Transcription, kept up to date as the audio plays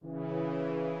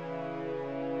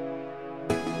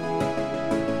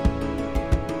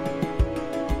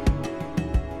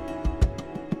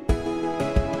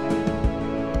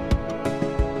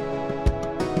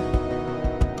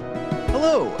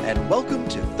and welcome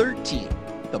to 13,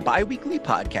 the bi-weekly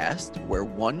podcast where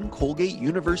one Colgate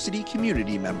University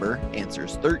community member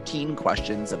answers 13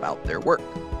 questions about their work.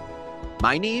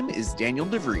 My name is Daniel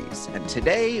DeVries, and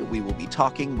today we will be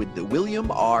talking with the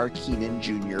William R. Keenan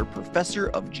Jr. Professor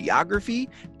of Geography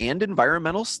and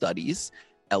Environmental Studies,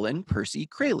 Ellen Percy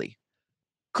Crayley.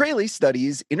 Crayley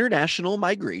studies international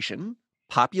migration,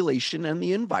 population and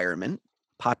the environment,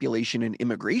 population and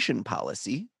immigration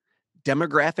policy,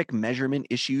 demographic measurement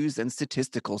issues and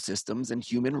statistical systems and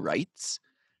human rights.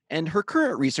 And her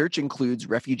current research includes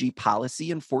refugee policy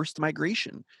and forced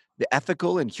migration, the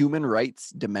ethical and human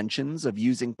rights dimensions of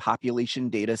using population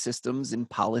data systems in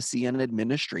policy and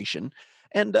administration,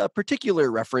 and a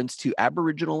particular reference to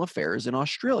Aboriginal affairs in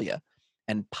Australia,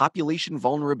 and population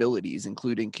vulnerabilities,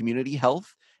 including community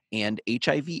health and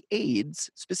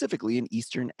HIV/AIDS, specifically in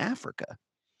Eastern Africa.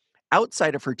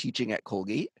 Outside of her teaching at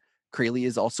Colgate, Crayley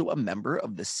is also a member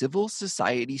of the Civil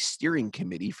Society Steering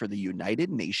Committee for the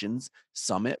United Nations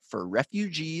Summit for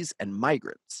Refugees and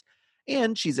Migrants.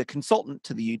 And she's a consultant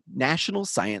to the National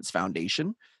Science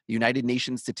Foundation, the United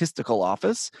Nations Statistical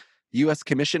Office, the U.S.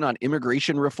 Commission on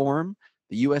Immigration Reform,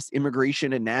 the U.S.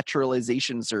 Immigration and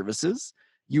Naturalization Services,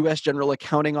 U.S. General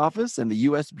Accounting Office, and the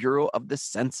U.S. Bureau of the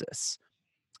Census.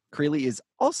 Crayley is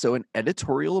also an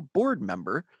editorial board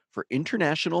member for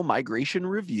International Migration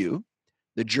Review,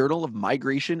 the Journal of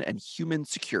Migration and Human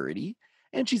Security,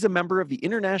 and she's a member of the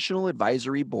International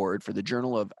Advisory Board for the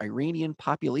Journal of Iranian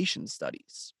Population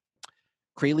Studies.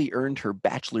 Crayley earned her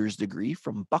bachelor's degree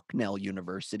from Bucknell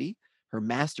University, her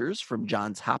master's from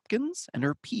Johns Hopkins, and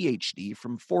her PhD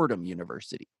from Fordham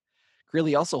University.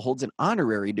 Crayley also holds an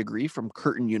honorary degree from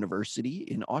Curtin University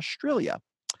in Australia.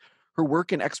 Her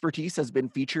work and expertise has been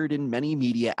featured in many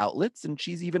media outlets, and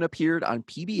she's even appeared on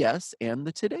PBS and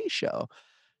The Today Show.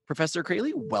 Professor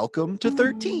Crayley, welcome to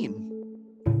 13.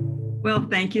 Well,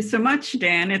 thank you so much,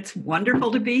 Dan. It's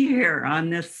wonderful to be here on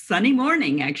this sunny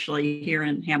morning, actually, here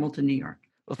in Hamilton, New York.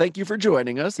 Well, thank you for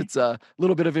joining us. It's a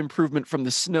little bit of improvement from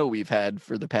the snow we've had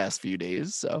for the past few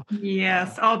days. So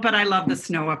yes. Oh, but I love the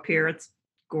snow up here. It's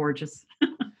gorgeous.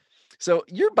 So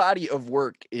your body of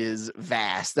work is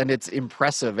vast and it's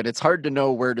impressive, and it's hard to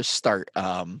know where to start.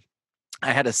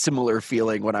 I had a similar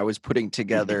feeling when I was putting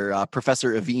together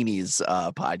Professor Avini's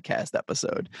podcast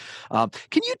episode.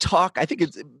 Can you talk? I think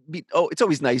it's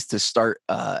always nice to start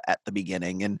at the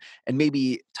beginning and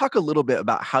maybe talk a little bit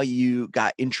about how you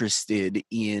got interested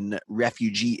in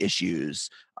refugee issues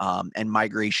and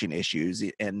migration issues,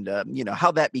 and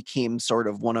how that became sort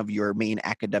of one of your main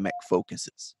academic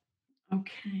focuses.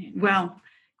 Okay. Well,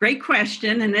 great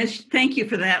question, and thank you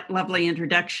for that lovely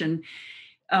introduction.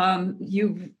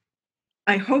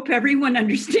 I hope everyone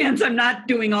understands I'm not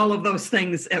doing all of those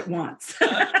things at once.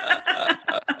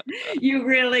 You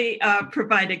really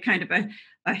provided kind of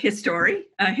a history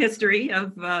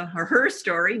of, or her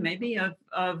story, maybe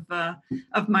of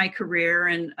my career,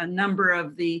 and a number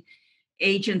of the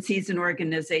agencies and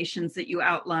organizations that you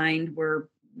outlined were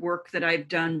work that I've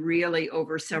done really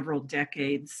over several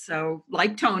decades. So,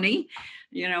 like Tony,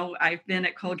 I've been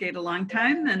at Colgate a long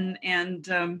time,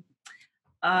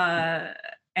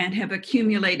 and have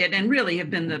accumulated and really have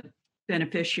been the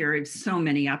beneficiary of so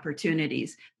many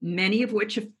opportunities, many of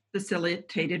which have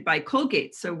facilitated by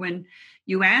Colgate. So when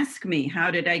you ask me, how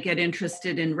did I get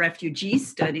interested in refugee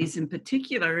studies in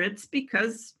particular, it's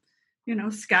because,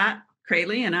 Scott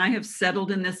Crayley and I have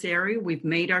settled in this area. We've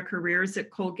made our careers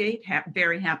at Colgate,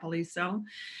 very happily so.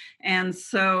 And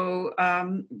so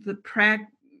the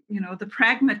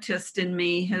pragmatist in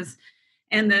me has,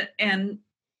 and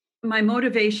my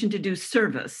motivation to do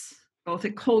service, both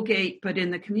at Colgate but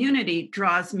in the community,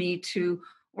 draws me to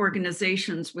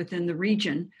organizations within the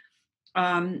region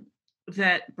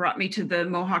that brought me to the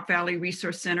Mohawk Valley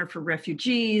Resource Center for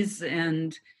Refugees,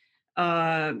 and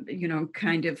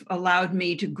kind of allowed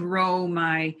me to grow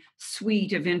my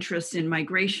suite of interests in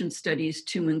migration studies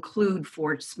to include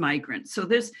forced migrants. So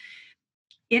there's,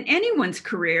 in anyone's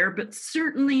career, but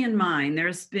certainly in mine,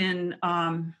 there's been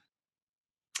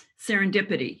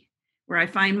serendipity, where I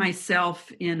find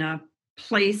myself in a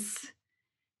place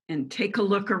and take a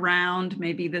look around.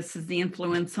 Maybe this is the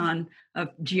influence of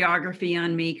geography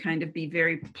on me, kind of be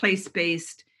very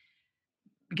place-based,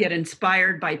 get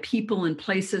inspired by people and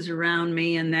places around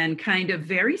me, and then kind of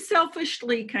very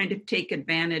selfishly kind of take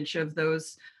advantage of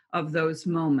those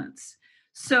moments.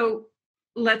 So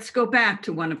let's go back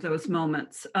to one of those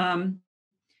moments.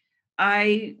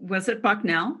 I was at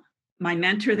Bucknell. My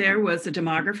mentor there was a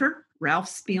demographer, Ralph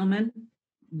Spielman,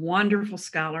 wonderful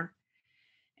scholar.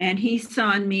 And he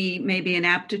saw in me maybe an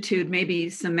aptitude,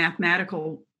 maybe some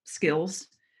mathematical skills,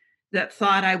 that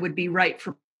thought I would be right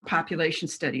for population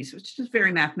studies, which is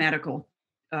very mathematical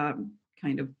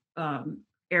kind of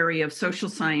area of social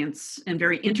science and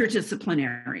very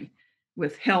interdisciplinary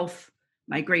with health,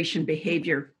 migration,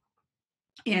 behavior.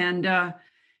 And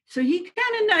so he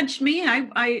kind of nudged me.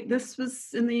 This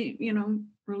was in the,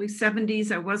 early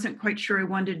 70s. I wasn't quite sure I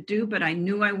wanted to do, but I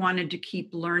knew I wanted to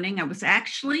keep learning. I was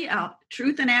actually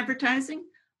truth in advertising, a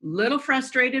little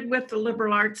frustrated with the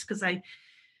liberal arts because I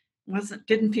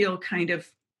didn't feel kind of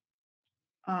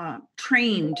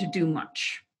trained to do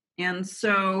much. And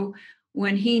so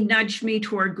when he nudged me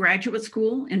toward graduate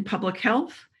school in public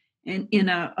health and in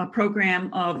a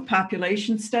program of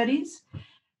population studies,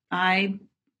 I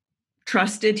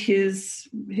trusted his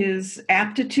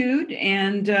aptitude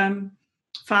and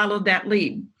followed that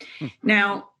lead.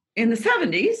 Now, in the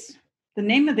 70s, the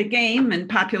name of the game in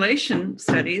population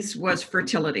studies was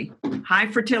fertility, high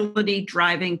fertility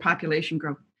driving population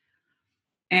growth.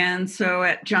 And so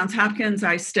at Johns Hopkins,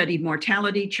 I studied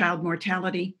mortality, child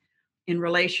mortality in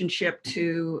relationship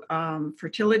to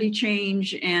fertility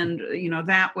change. And,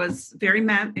 that was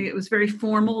it was very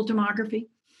formal demography.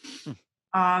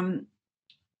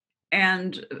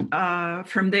 And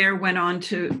from there went on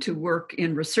to work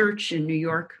in research in New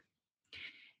York.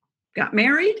 Got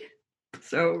married.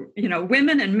 So,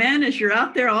 women and men, as you're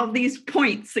out there, all these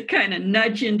points that kind of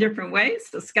nudge in different ways.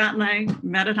 So Scott and I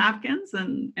met at Hopkins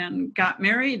and got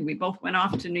married. We both went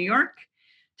off to New York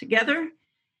together.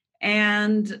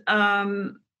 And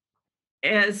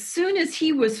as soon as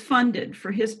he was funded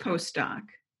for his postdoc,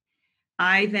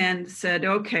 I then said,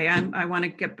 okay, I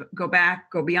want to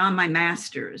go beyond my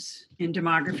master's in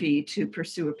demography to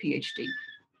pursue a PhD.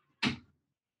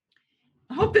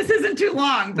 I hope this isn't too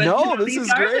long, but no, this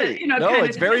is great.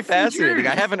 It's very fascinating.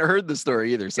 I haven't heard the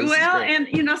story either. So and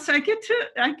so I get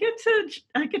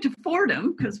to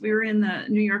Fordham because we were in the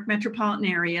New York metropolitan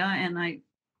area, and I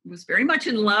was very much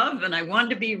in love, and I wanted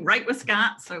to be right with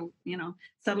Scott, so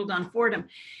settled on Fordham.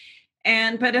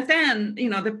 But then,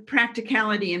 the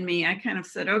practicality in me, I kind of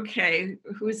said, okay,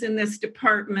 who's in this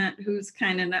department? Who's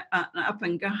kind of an up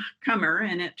and comer?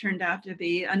 And it turned out to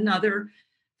be another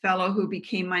fellow who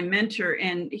became my mentor.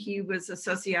 And he was a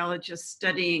sociologist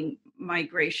studying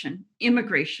migration,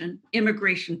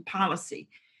 immigration policy.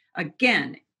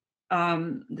 Again,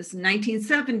 this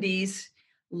 1970s,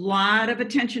 a lot of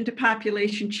attention to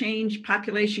population change,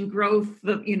 population growth.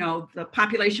 The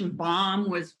population bomb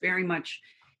was very much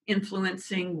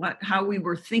influencing how we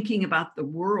were thinking about the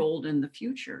world in the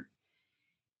future.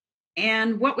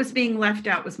 And what was being left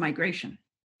out was migration.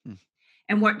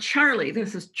 And what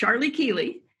this is Charlie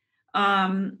Keeley,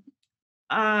 saw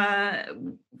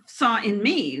in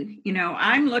me,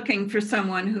 I'm looking for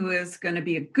someone who is going to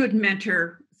be a good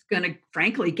mentor, is going to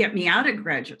frankly get me out of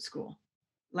graduate school.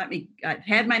 I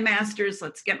had my master's,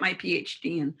 let's get my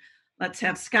PhD, and let's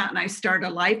have Scott and I start a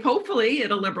life, hopefully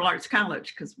at a liberal arts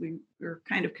college, because we were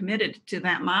kind of committed to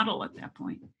that model at that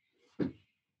point.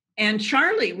 And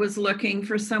Charlie was looking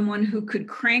for someone who could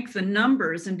crank the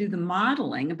numbers and do the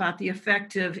modeling about the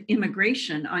effect of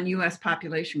immigration on U.S.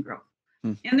 population growth.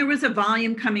 And there was a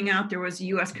volume coming out. There was a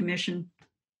U.S. commission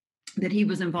that he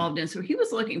was involved in. So he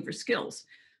was looking for skills.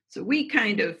 So we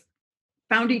kind of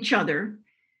found each other.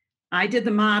 I did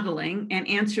the modeling and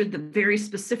answered the very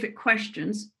specific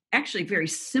questions, actually very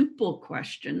simple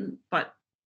question, but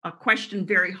a question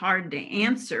very hard to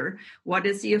answer. What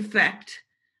is the effect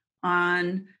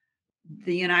on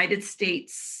the United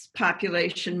States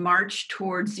population march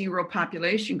towards zero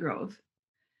population growth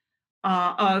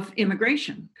of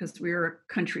immigration? Because we were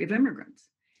a country of immigrants.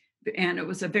 And it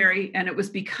was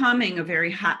becoming a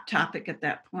very hot topic at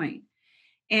that point.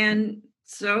 And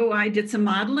so I did some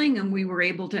modeling, and we were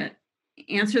able to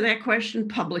answer that question,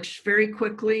 published very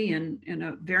quickly in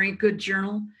a very good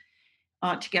journal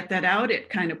to get that out. It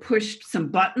kind of pushed some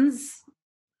buttons.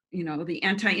 The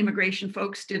anti-immigration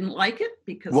folks didn't like it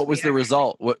because. What was the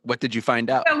result? What did you find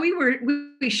out? Well,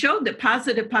 we showed that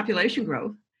positive population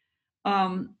growth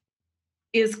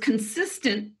is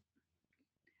consistent.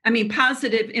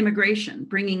 Positive immigration,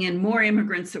 bringing in more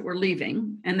immigrants that were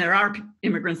leaving, and there are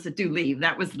immigrants that do leave.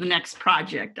 That was the next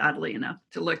project, oddly enough,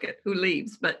 to look at who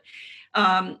leaves. But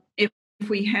if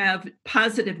we have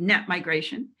positive net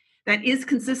migration, that is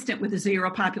consistent with the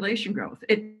zero population growth.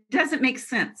 It doesn't make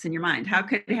sense in your mind. How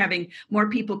could having more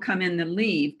people come in than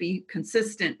leave be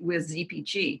consistent with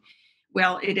ZPG?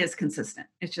 Well, it is consistent.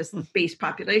 It's just the base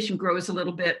population grows a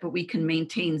little bit, but we can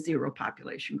maintain zero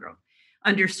population growth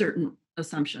under certain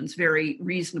assumptions, very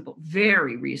reasonable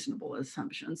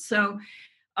assumptions. So,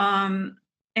 and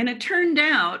it turned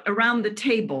out around the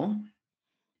table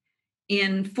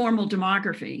in formal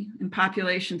demography, in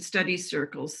population studies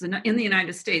circles in the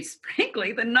United States,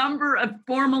 frankly, the number of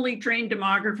formally trained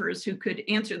demographers who could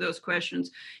answer those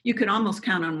questions, you could almost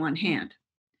count on one hand.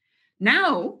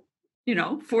 Now,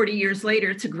 40 years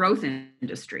later, it's a growth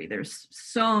industry. There's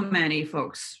so many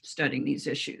folks studying these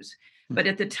issues. But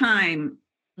at the time,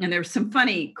 and there's some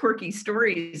funny, quirky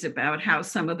stories about how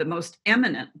some of the most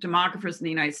eminent demographers in the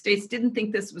United States didn't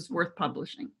think this was worth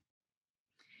publishing.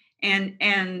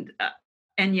 And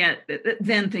yet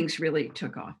then things really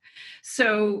took off.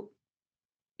 So,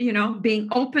 being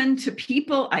open to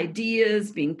people,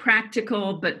 ideas, being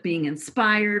practical, but being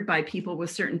inspired by people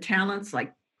with certain talents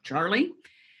like Charlie,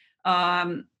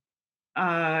 kind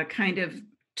of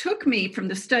took me from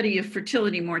the study of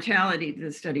fertility, mortality to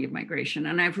the study of migration.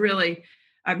 And of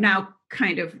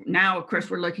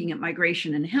course, we're looking at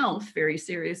migration and health very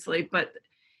seriously, but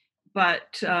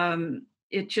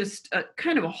it just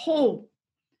kind of a whole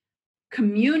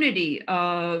community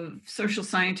of social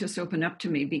scientists opened up to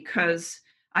me because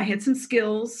I had some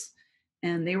skills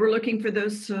and they were looking for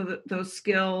those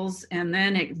skills. And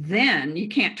then you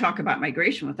can't talk about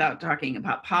migration without talking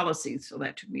about policy. So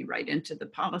that took me right into the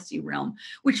policy realm,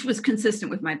 which was consistent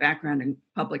with my background in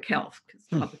public health, because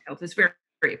public health is very,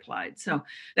 very applied. So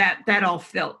that all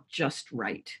felt just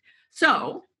right.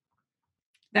 So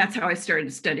that's how I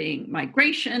started studying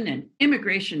migration and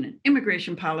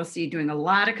immigration policy, doing a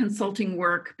lot of consulting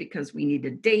work because we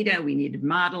needed data, we needed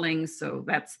modeling. So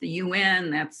that's the UN,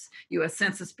 that's US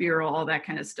Census Bureau, all that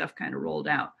kind of stuff kind of rolled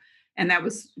out. And that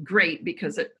was great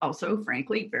because it also,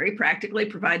 frankly, very practically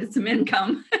provided some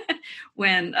income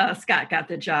when Scott got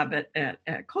the job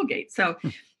at Colgate. So,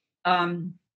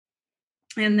 and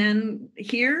then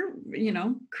here,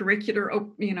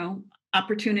 curricular,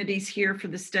 opportunities here for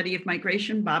the study of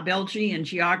migration. Bob Elgee in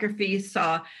geography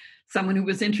saw someone who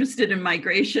was interested in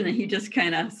migration, and he just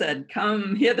kind of said,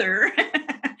 "Come hither,"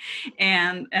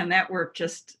 and that worked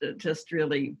just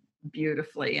really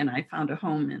beautifully. And I found a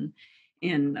home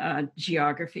in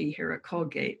geography here at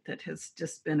Colgate that has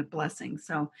just been a blessing.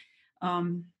 So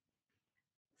long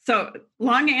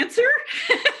answer.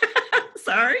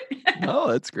 Sorry.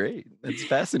 No, that's great. That's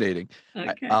fascinating.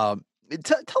 Okay.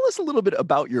 Tell us a little bit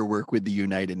about your work with the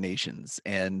United Nations.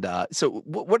 And so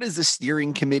what is the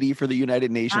steering committee for the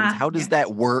United Nations? How does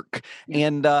that work? Yeah.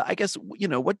 And I guess,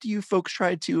 what do you folks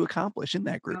try to accomplish in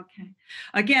that group? Okay.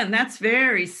 Again, that's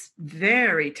very,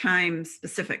 very time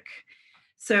specific.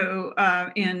 So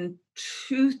in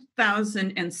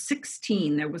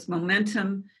 2016, there was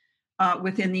momentum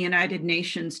within the United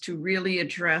Nations to really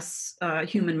address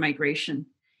human migration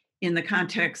in the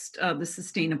context of the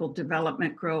Sustainable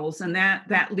Development Goals. And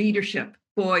that leadership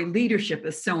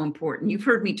is so important. You've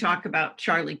heard me talk about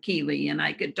Charlie Keeley, and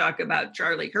I could talk about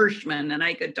Charlie Hirschman, and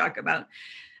I could talk about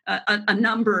a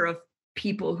number of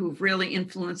people who've really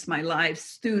influenced my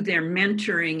life through their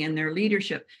mentoring and their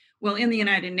leadership. Well, in the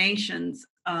United Nations,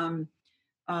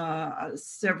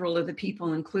 several of the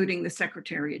people, including the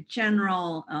Secretary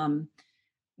General,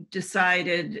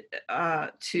 decided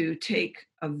to take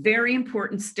a very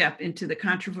important step into the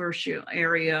controversial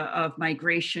area of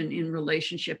migration in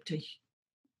relationship to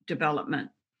development,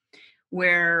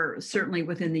 where certainly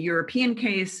within the European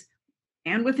case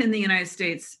and within the United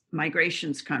States,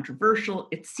 migration's controversial.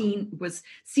 It was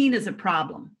seen as a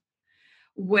problem.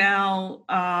 Well,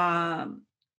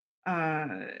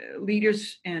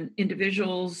 leaders and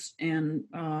individuals and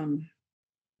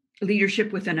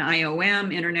leadership within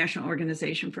IOM, International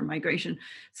Organization for Migration,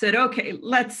 said, okay,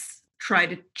 let's try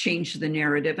to change the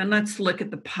narrative and let's look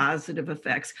at the positive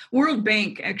effects. World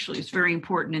Bank actually is very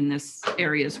important in this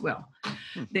area as well.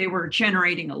 They were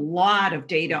generating a lot of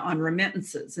data on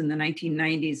remittances in the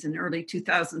 1990s and early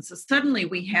 2000s. So suddenly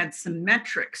we had some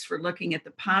metrics for looking at the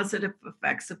positive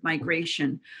effects of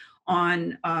migration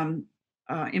on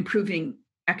improving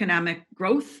economic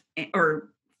growth or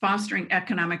fostering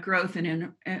economic growth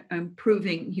and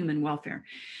improving human welfare.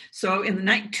 So in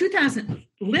the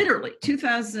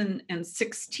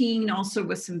 2016, also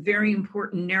with some very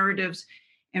important narratives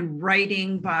and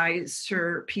writing by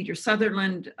Sir Peter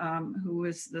Sutherland, who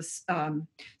was this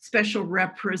special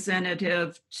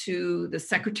representative to the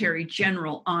Secretary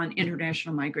General on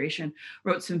international migration,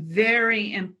 wrote some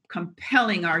very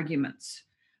compelling arguments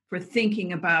for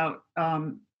thinking about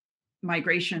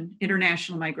migration,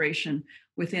 international migration,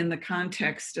 within the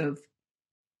context of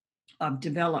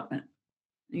development.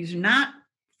 These are not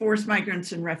forced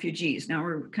migrants and refugees. Now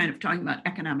we're kind of talking about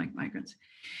economic migrants.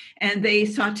 And they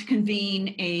sought to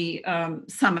convene a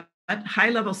summit,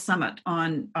 high-level summit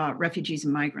on refugees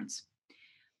and migrants.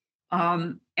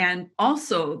 And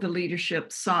also the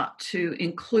leadership sought to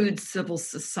include civil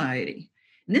society.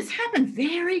 And this happened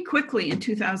very quickly in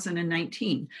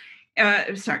 2016.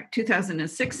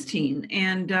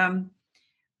 And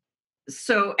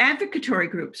so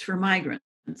advocatory groups for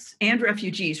migrants and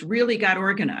refugees really got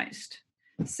organized.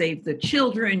 Save the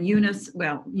Children,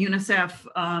 UNICEF,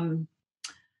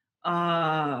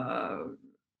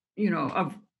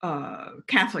 of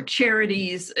Catholic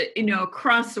Charities,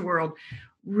 across the world,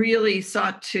 really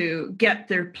sought to get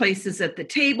their places at the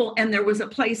table, and there was a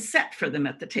place set for them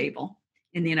at the table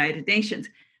in the United Nations.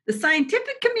 The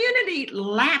scientific community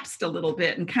lapsed a little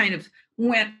bit and kind of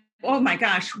went, oh my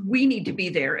gosh, we need to be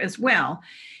there as well.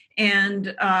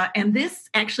 And this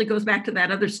actually goes back to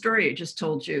that other story I just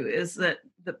told you, is that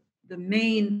the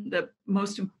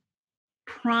most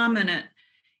prominent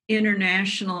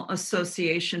International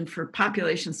Association for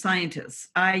Population Scientists,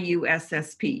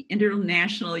 IUSSP,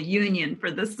 International Union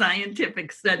for the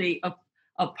Scientific Study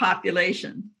of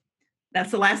Population.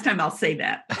 That's the last time I'll say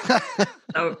that.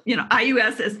 So,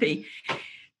 IUSSP,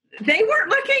 they weren't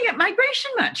looking at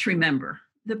migration much, remember.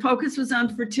 The focus was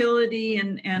on fertility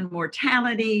and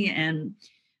mortality and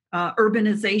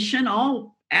urbanization,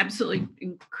 all absolutely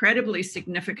incredibly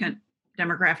significant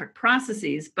demographic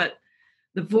processes, but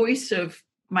the voice of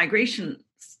migration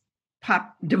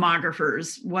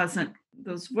demographers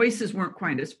those voices weren't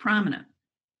quite as prominent.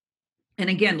 And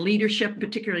again, leadership,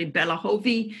 particularly Bella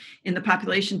Hovey in the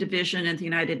population division at the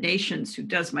United Nations, who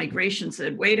does migration,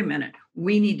 said, wait a minute,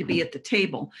 we need to be at the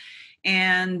table.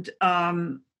 And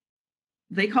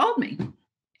they called me.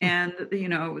 And,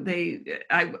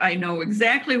 I know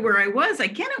exactly where I was.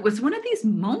 Again, it was one of these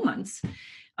moments.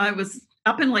 I was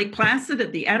up in Lake Placid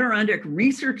at the Adirondack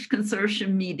Research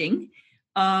Consortium meeting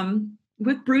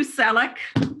with Bruce Selleck,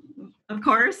 of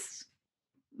course,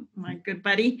 my good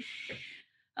buddy.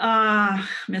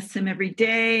 Miss him every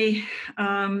day.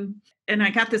 And I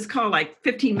got this call like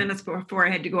 15 minutes before I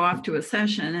had to go off to a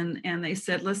session. And they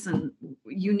said, listen,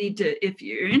 you need to, if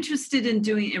you're interested in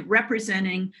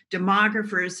representing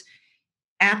demographers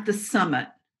at the summit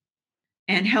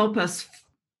and help us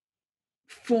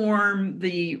form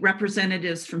the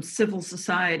representatives from civil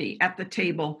society at the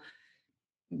table,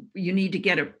 you need to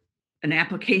get an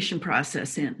application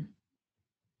process in.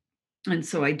 And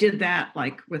so I did that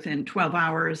like within 12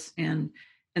 hours. And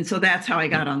so that's how I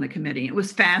got on the committee. It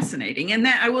was fascinating. And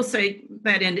that, I will say,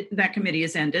 that committee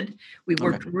has ended. We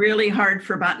worked really hard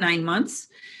for about 9 months.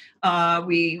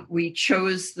 We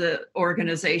chose the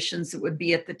organizations that would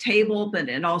be at the table, but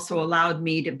it also allowed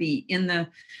me to be in the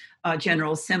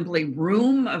General Assembly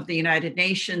room of the United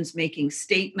Nations, making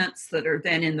statements that are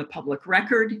then in the public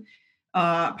record,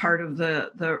 part of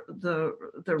the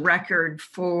record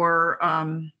for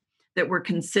that were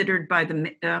considered by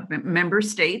the member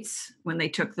states when they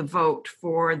took the vote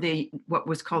for what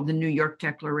was called the New York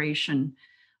Declaration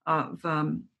of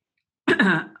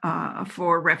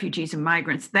for refugees and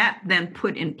migrants. That then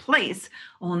put in place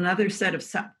another set of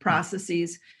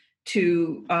processes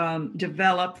to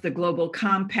develop the global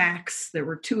compacts. There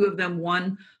were two of them,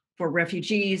 one for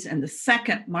refugees, and the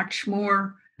second, much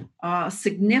more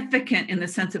significant in the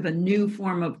sense of a new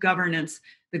form of governance,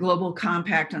 the Global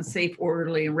Compact on Safe,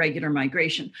 Orderly, and Regular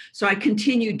Migration. So I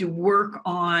continued to work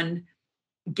on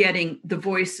getting the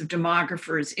voice of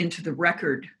demographers into the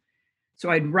record. So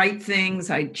I'd write things,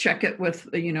 I'd check it with,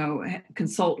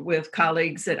 consult with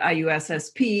colleagues at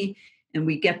IUSSP, and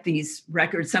we get these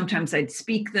records. Sometimes I'd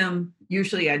speak them.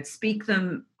 Usually I'd speak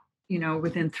them,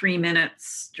 within 3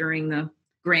 minutes during the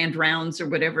grand rounds or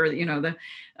whatever, the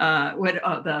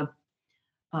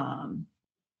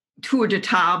tour de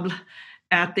table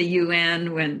at the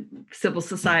UN when civil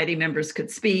society members could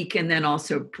speak, and then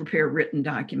also prepare written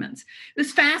documents. It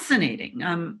was fascinating.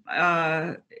 And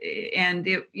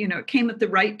it came at the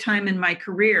right time in my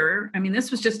career. I mean,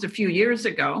 this was just a few years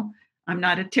ago. I'm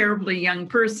not a terribly young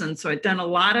person, so I'd done a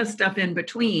lot of stuff in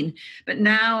between. But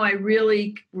now I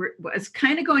really was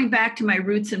kind of going back to my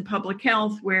roots in public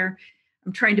health, where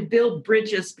I'm trying to build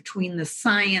bridges between the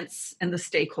science and the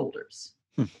stakeholders.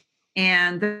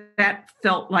 And that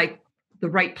felt like the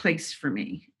right place for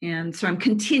me. And so I'm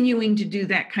continuing to do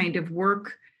that kind of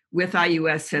work with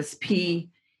IUSSP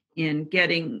in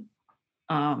getting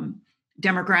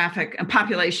demographic and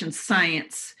population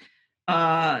science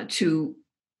to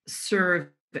serve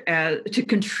to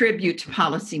contribute to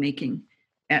policymaking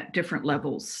at different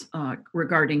levels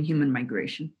regarding human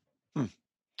migration.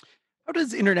 How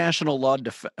does international law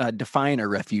define a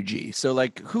refugee? So,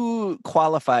 who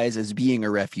qualifies as being a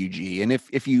refugee? And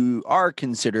if you are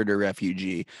considered a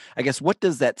refugee, I guess what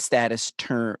does that status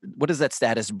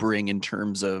bring in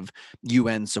terms of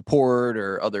UN support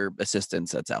or other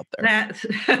assistance that's out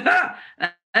there?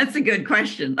 That's a good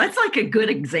question. That's like a good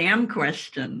exam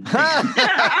question.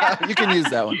 You can use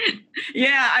that one.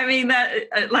 Yeah, I mean,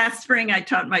 that last spring I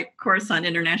taught my course on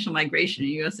international migration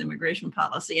and U.S. immigration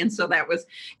policy, and so that was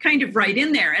kind of right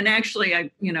in there. And actually, I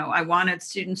wanted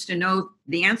students to know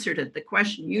the answer to the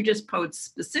question you just posed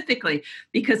specifically,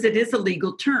 because it is a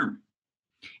legal term,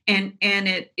 and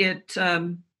it's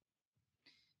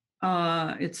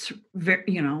very,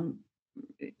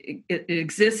 it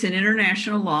exists in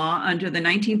international law under the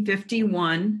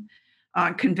 1951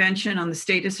 Convention on the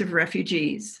Status of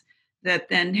Refugees, that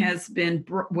then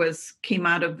came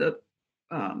out of the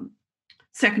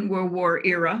Second World War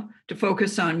era to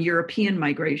focus on European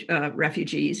migration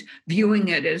refugees, viewing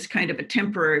it as kind of a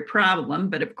temporary problem.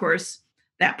 But of course,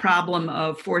 that problem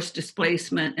of forced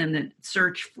displacement and the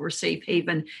search for safe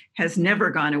haven has never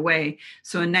gone away.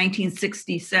 So in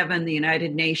 1967, the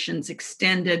United Nations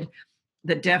extended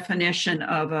the definition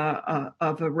of a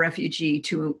refugee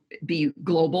to be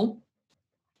global.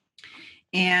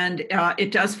 And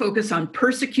it does focus on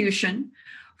persecution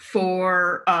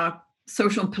for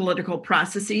social and political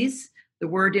processes. The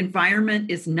word environment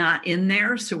is not in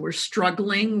there, so we're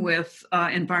struggling with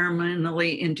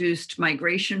environmentally induced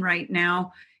migration right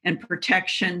now and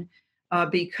protection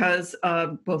because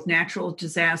of both natural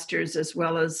disasters as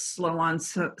well as slow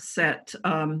onset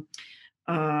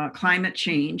climate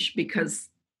change, because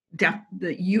the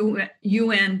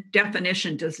UN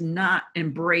definition does not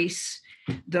embrace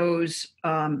those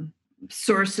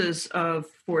sources of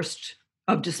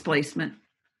displacement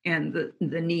and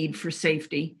the need for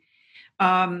safety,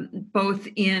 both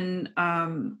in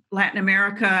Latin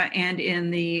America and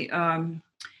in the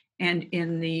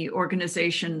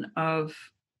Organization of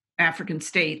African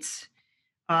States.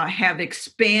 Have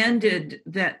expanded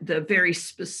the very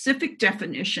specific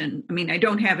definition. I mean, I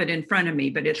don't have it in front of me,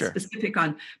 but it's Sure. specific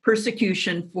on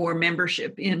persecution for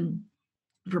membership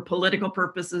for political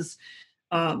purposes,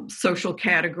 social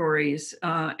categories,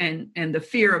 and the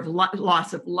fear of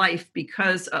loss of life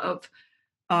because of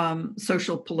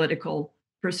social political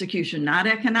persecution, not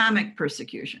economic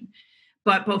persecution.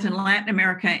 But both in Latin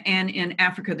America and in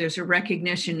Africa, there's a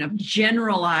recognition of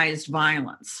generalized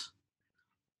violence.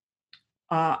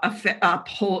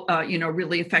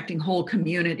 Really affecting whole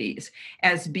communities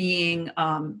as being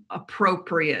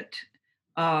appropriate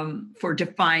for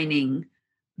defining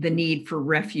the need for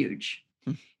refuge.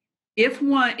 If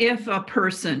a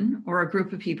person or a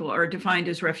group of people are defined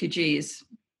as refugees,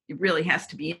 it really has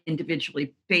to be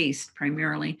individually based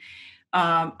primarily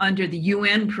under the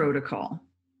UN Protocol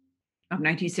of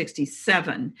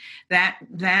 1967. That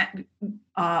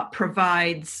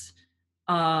provides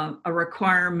a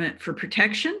requirement for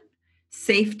protection,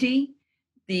 safety,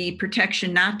 the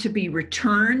protection not to be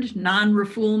returned,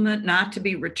 non-refoulement, not to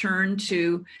be returned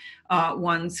to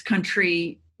one's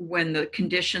country when the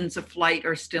conditions of flight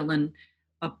are still in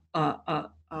a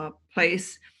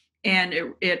place.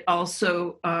 And it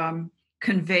also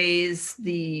conveys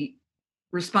the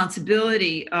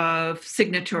responsibility of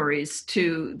signatories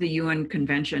to the UN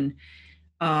Convention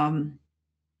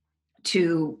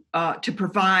to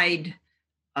provide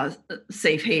a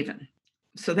safe haven.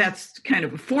 So that's kind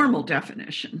of a formal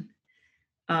definition.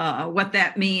 What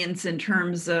that means in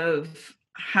terms of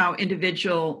how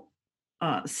individual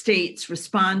states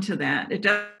respond to that, it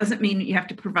doesn't mean you have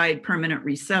to provide permanent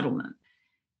resettlement,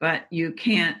 but you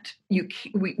can't.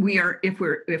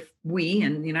 If we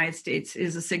in the United States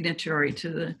is a signatory to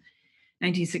the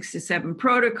 1967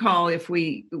 protocol, if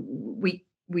we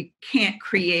can't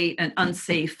create an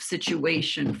unsafe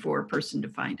situation for a person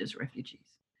defined as refugees.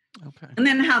 Okay. And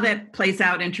then how that plays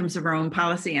out in terms of our own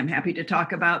policy, I'm happy to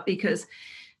talk about, because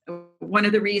one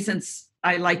of the reasons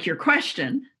I like your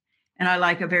question, and I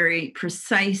like a very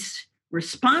precise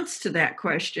response to that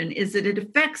question, is that it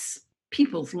affects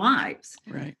people's lives.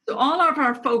 Right. So all of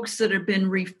our folks that have been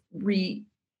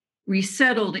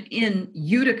resettled in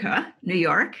Utica, New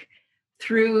York,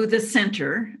 through the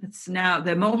center, it's now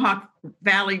the Mohawk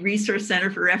Valley Resource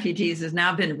Center for Refugees has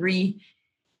now been renamed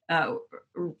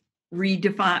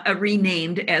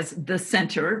as the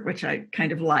center, which I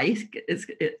kind of like. It's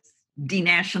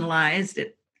denationalized.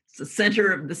 It's the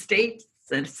center of the state,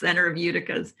 the center of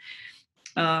Utica's.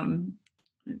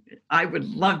 I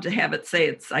would love to have it say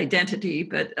its identity,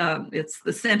 but it's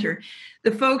the center.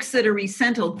 The folks that are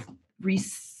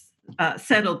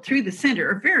settled through the center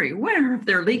are very aware of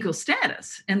their legal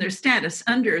status and their status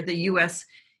under the U.S.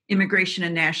 Immigration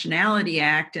and Nationality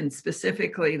Act, and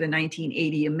specifically the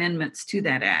 1980 amendments to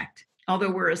that act.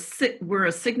 Although we're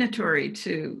a signatory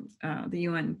to the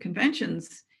UN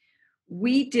conventions,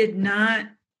 we did not.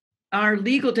 Our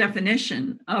legal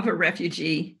definition of a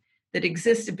refugee that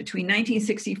existed between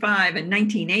 1965 and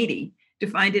 1980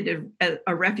 defined it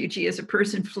a refugee as a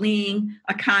person fleeing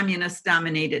a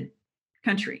communist-dominated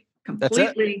country,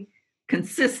 completely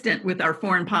consistent with our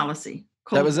foreign policy.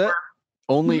 That was it?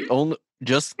 Only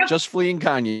just fleeing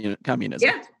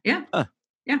communism. Yeah.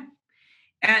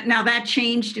 And now that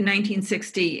changed in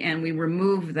 1960, and we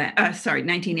removed that.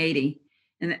 1980,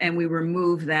 and we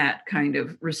removed that kind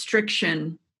of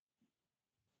restriction.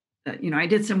 I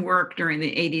did some work during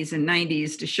the 80s and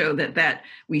 90s to show that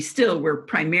we still were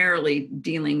primarily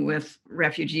dealing with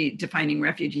defining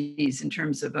refugees in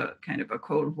terms of a kind of a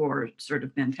Cold War sort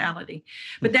of mentality.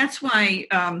 But that's why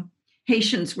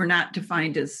Haitians were not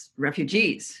defined as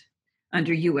refugees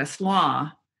under U.S.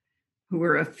 law, who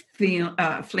were fleeing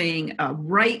a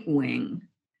right-wing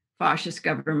fascist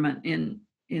government in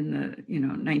the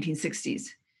 1960s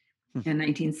and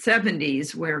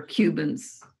 1970s, where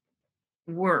Cubans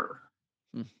were,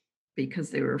 because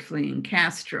they were fleeing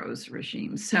Castro's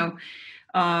regime. So,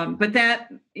 but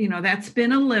that's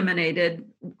been eliminated.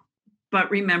 But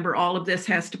remember, all of this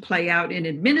has to play out in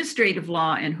administrative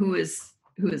law, and who is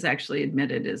actually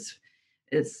admitted is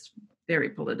very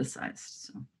politicized,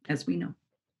 so, as we know.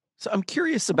 So I'm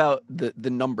curious about the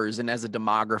numbers, and as a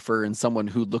demographer and someone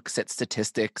who looks at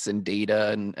statistics and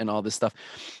data and all this stuff,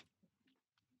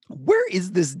 where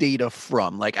is this data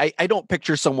from? Like, I don't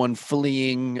picture someone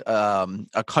fleeing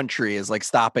a country as like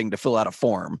stopping to fill out a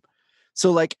form.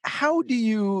 So like, how do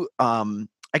you, I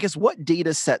guess, what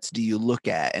data sets do you look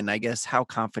at? And I guess, how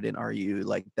confident are you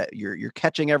like that you're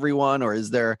catching everyone, or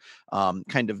is there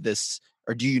kind of this,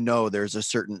 or do you know there's a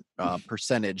certain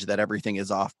percentage that everything is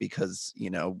off because,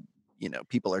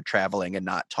 people are traveling and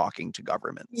not talking to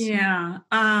governments? Yeah.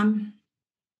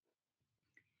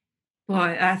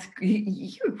 Boy,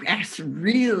 you asked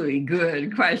really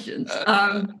good questions.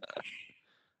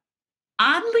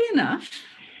 Oddly enough,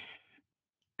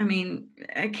 I mean,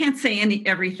 I can't say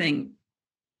everything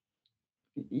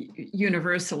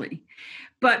universally,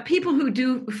 but people who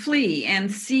do flee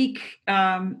and seek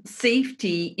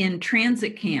safety in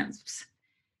transit camps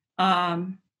are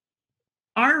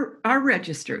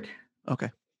registered.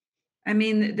 Okay. I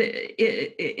mean, and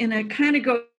it kind of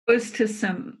goes to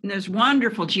there's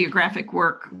wonderful geographic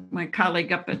work. My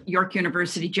colleague up at York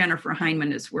University, Jennifer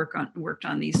Heinemann, has worked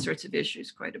on these sorts of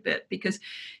issues quite a bit, because,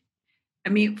 I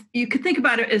mean, you could think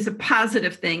about it as a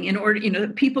positive thing. In order,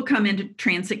 people come into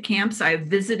transit camps. I've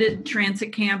visited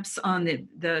transit camps on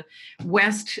the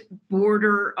west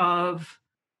border of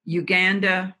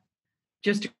Uganda,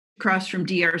 just across from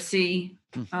DRC,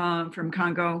 from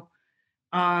Congo.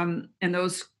 And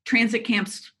those transit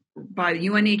camps by the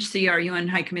UNHCR, UN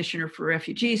High Commissioner for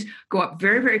Refugees, go up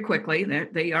very, very quickly.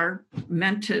 They are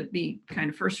meant to be kind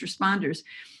of first responders.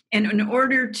 And in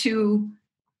order to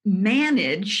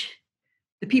manage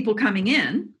the people coming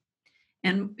in,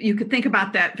 and you could think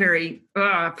about that very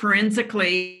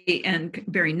forensically and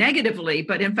very negatively,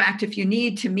 but in fact, if you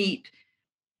need to meet,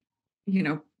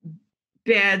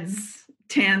 beds,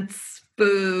 tents,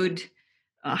 food,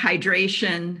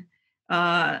 hydration,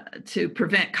 to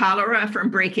prevent cholera from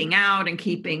breaking out and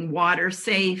keeping water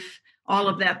safe, all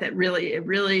of that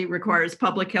really requires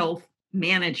public health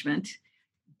management,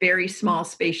 very small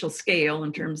spatial scale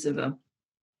in terms of a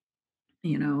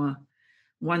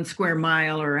 1 square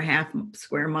mile or a half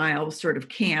square mile sort of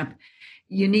camp.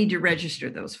 You need to register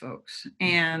those folks,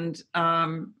 and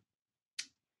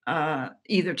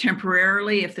either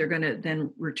temporarily, if they're going to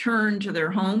then return to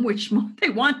their home, which they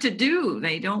want to do.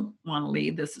 They don't want to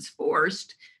leave. This is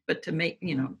forced, but to make,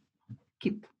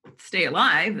 stay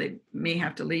alive, they may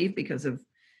have to leave because of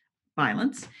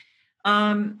violence.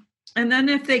 And then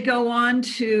if they go on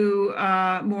to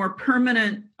more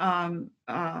permanent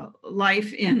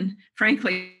life in,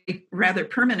 frankly, rather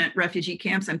permanent refugee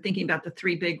camps, I'm thinking about the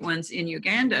 3 big ones in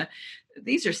Uganda.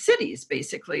 These are cities,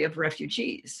 basically, of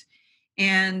refugees.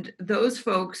 And those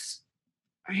folks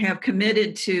have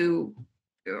committed to,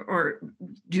 or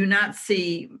do not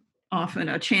see often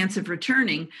a chance of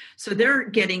returning. So they're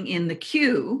getting in the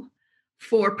queue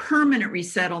for permanent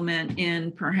resettlement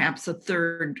in perhaps a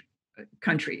third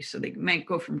country. So they might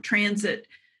go from transit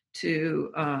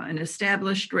to an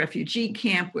established refugee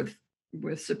camp with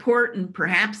support, and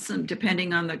perhaps some,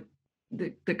 depending on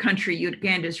the country.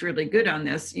 Uganda is really good on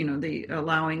this, the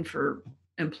allowing for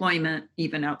employment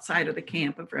even outside of the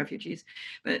camp of refugees.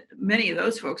 But many of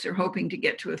those folks are hoping to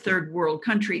get to a third world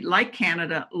country like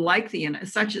Canada,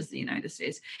 such as the United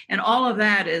States. And all of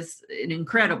that is an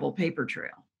incredible paper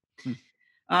trail.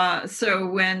 So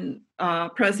when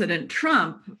President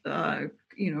Trump,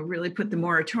 really put the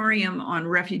moratorium on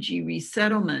refugee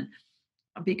resettlement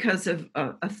because of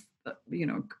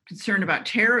concern about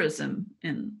terrorism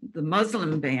and the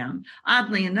Muslim ban.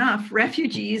 Oddly enough,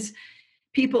 refugees,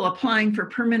 people applying for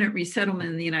permanent resettlement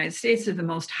in the United States, are the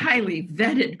most highly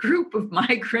vetted group of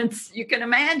migrants you can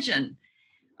imagine,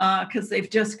 because they've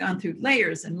just gone through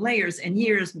layers and layers and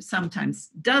years, sometimes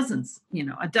dozens,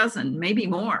 a dozen, maybe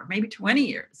more, maybe 20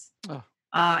 years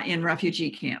in refugee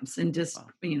camps, and just,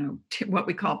 what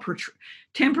we call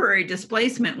temporary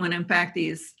displacement, when in fact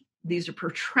these are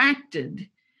protracted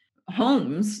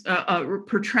homes,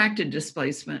 protracted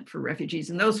displacement for refugees.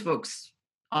 And those folks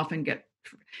often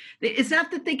it's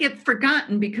not that they get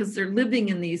forgotten because they're living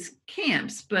in these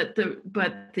camps, but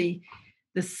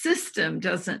the system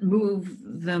doesn't move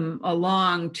them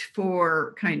along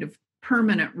for kind of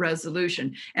permanent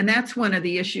resolution. And that's one of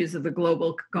the issues of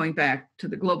going back to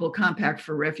the Global Compact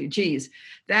for Refugees.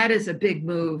 That is a big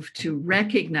move to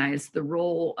recognize the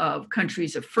role of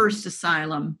countries of first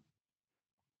asylum,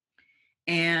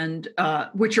 and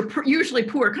which are usually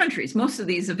poor countries. Most of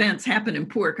these events happen in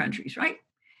poor countries, right?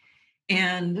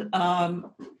 And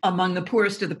among the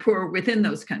poorest of the poor within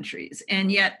those countries.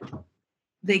 And yet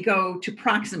they go to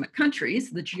proximate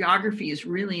countries. The geography is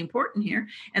really important here.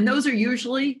 And those are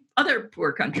usually other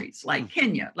poor countries like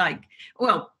Kenya,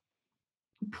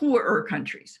 poorer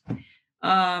countries.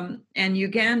 And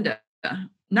Uganda,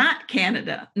 not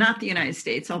Canada, not the United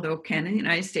States, although Canada and the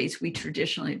United States, we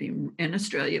traditionally in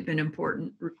Australia have been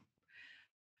important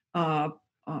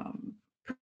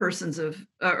persons of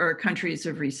or countries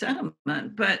of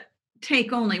resettlement, but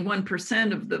take only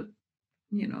 1% of the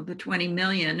 20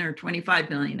 million or 25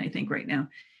 million, I think right now,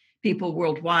 people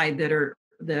worldwide that are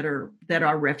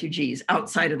refugees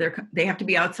outside of they have to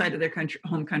be outside of their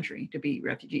home country to be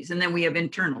refugees. And then we have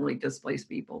internally displaced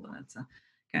people, but that's a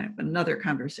kind of another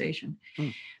conversation.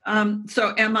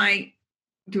 So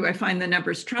do I find the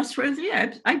numbers trustworthy?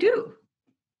 Yeah, I do.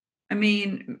 I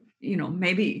mean,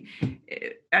 maybe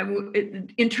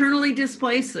internally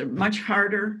displaced are much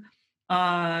harder.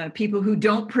 People who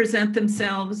don't present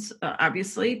themselves,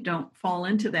 obviously, don't fall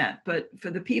into that. But for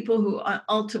the people who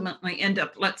ultimately end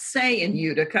up, let's say, in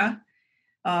Utica,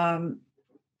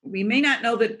 we may not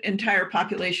know the entire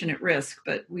population at risk,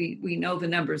 but we know the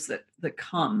numbers that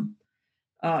come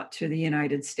to the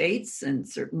United States and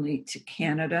certainly to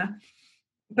Canada.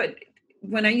 But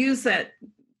when I use that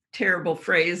terrible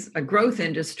phrase, a growth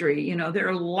industry, there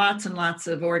are lots and lots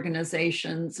of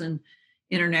organizations and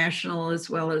international as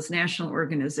well as national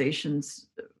organizations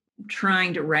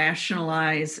trying to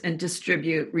rationalize and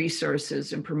distribute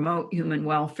resources and promote human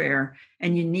welfare.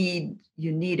 And you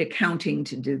need accounting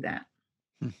to do that.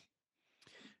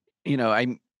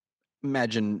 I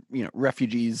imagine,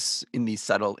 refugees in these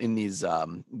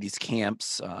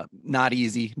camps, not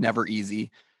easy, never easy.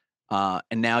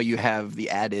 And now you have the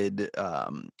added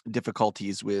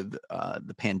difficulties with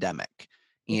the pandemic.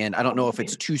 And I don't know if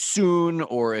it's too soon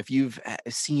or if you've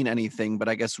seen anything, but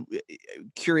I guess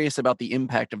curious about the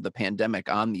impact of the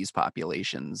pandemic on these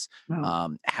populations. Wow.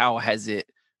 How has it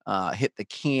hit the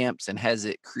camps, and has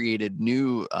it created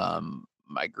new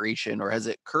migration, or has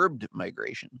it curbed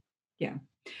migration? Yeah.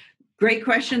 Great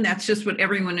question. That's just what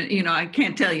everyone, I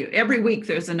can't tell you. Every week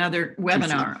there's another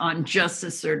webinar on just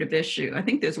this sort of issue. I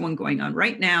think there's one going on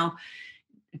right now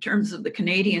in terms of the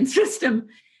Canadian system.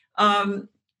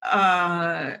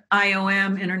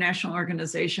 IOM, International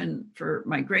Organization for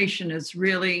Migration, is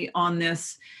really on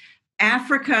this.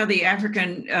 Africa, the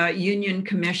African Union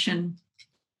Commission,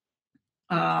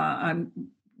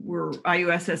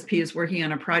 IUSSP is working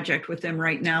on a project with them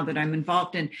right now that I'm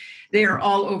involved in. They are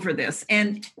all over this.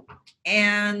 And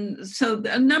so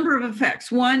a number of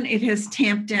effects. One, it has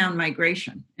tamped down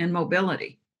migration and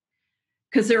mobility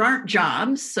because there aren't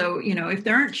jobs. So, if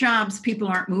there aren't jobs, people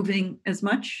aren't moving as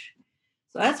much.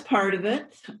 So that's part of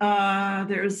it.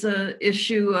 There's an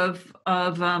issue of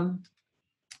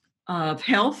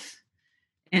health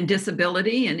and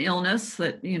disability and illness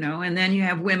that, and then you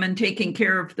have women taking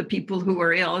care of the people who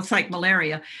are ill. It's like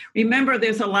malaria. Remember,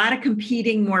 there's a lot of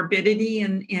competing morbidity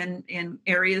in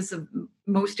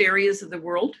most areas of the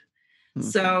world. Mm-hmm.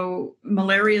 So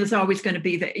malaria is always going to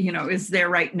be is there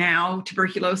right now.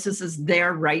 Tuberculosis is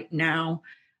there right now.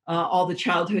 All the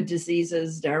childhood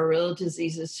diseases, diarrheal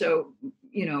diseases. So,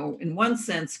 in one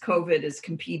sense, COVID is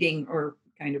competing or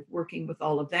kind of working with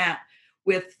all of that,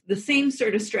 with the same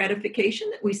sort of stratification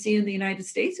that we see in the United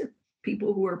States of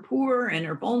people who are poor and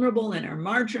are vulnerable and are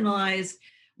marginalized,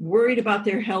 worried about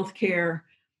their health care,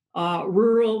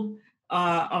 rural,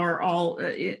 are all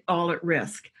at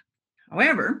risk.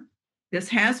 However, this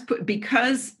has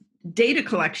because data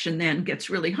collection then gets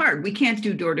really hard. We can't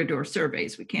do door-to-door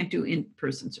surveys. We can't do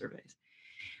in-person surveys.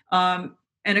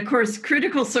 And of course,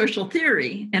 critical social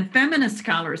theory and feminist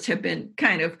scholars have been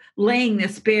kind of laying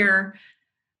this bare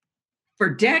for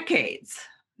decades.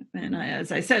 And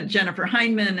as I said, Jennifer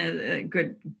Heinemann, a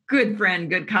good friend,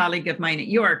 good colleague of mine at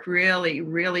York, really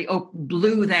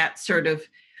blew that sort of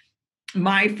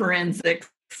my forensics,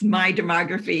 my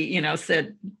demography,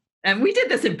 said, and we did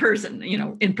this in person,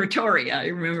 in Pretoria. I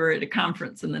remember at a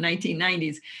conference in the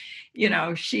 1990s,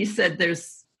 she said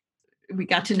we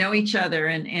got to know each other,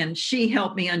 and she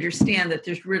helped me understand that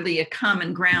there's really a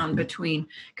common ground between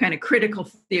kind of critical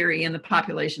theory and the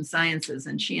population sciences.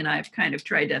 And she and I have kind of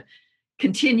tried to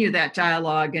continue that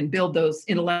dialogue and build those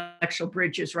intellectual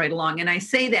bridges right along. And I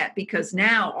say that because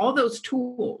now all those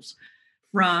tools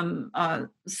from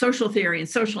social theory and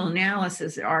social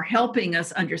analysis are helping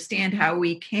us understand how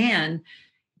we can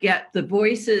get the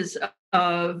voices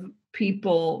of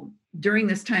people during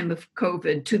this time of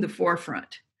COVID to the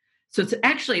forefront. So it's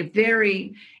actually a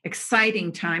very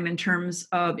exciting time in terms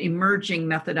of emerging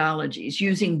methodologies,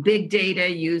 using big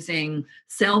data, using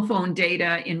cell phone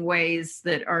data in ways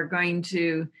that are going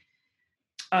to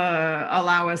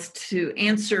allow us to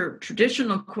answer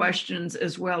traditional questions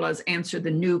as well as answer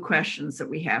the new questions that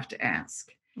we have to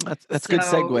ask. That's a good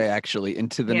segue actually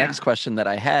into the next question that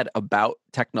I had about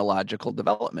technological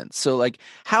development. So like,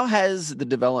 how has the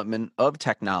development of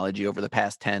technology over the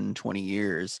past 10, 20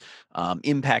 years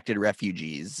impacted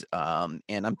refugees? And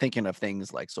I'm thinking of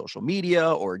things like social media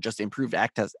or just improved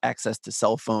access to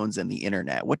cell phones and the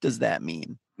internet. What does that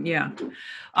mean? Yeah.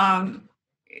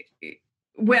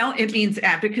 Well, it means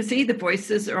advocacy. The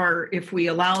voices are, if we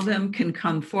allow them, can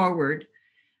come forward.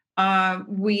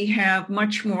 We have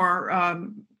much more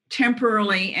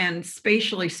temporally and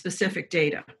spatially specific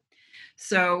data.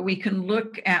 So we can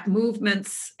look at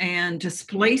movements and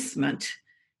displacement,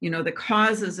 the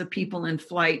causes of people in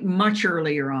flight much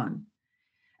earlier on.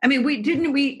 I mean, we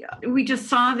just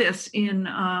saw this in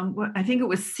I think it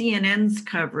was CNN's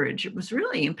coverage. It was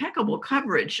really impeccable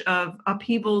coverage of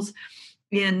upheavals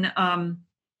in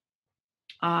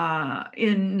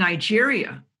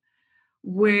Nigeria,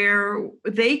 where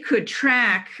they could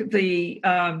track the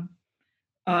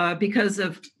because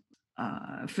of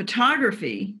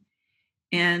photography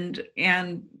and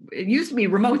it used to be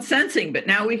remote sensing, but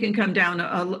now we can come down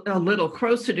a little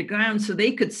closer to ground, so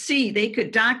they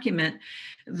could document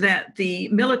that the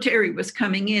military was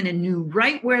coming in and knew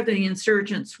right where the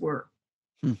insurgents were.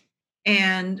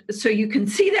 And so you can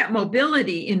see that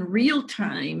mobility in real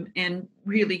time and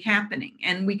really happening.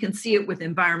 And we can see it with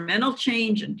environmental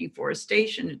change and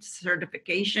deforestation and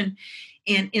desertification,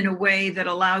 and in a way that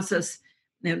allows us,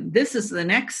 and this is the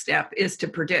next step, is to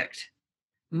predict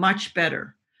much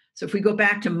better. So if we go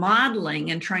back to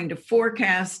modeling and trying to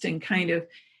forecast and kind of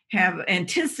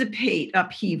anticipate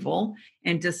upheaval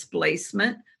and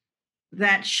displacement,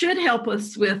 that should help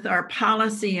us with our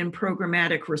policy and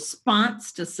programmatic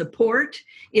response to support,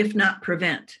 if not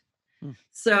prevent.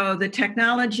 So the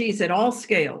technologies at all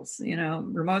scales,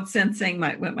 remote sensing,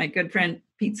 what my good friend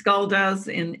Pete Scull does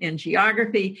in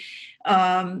geography,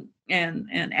 and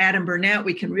Adam Burnett,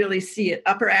 we can really see it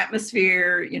upper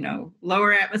atmosphere,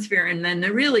 lower atmosphere, and then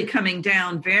they're really coming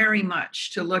down very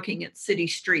much to looking at city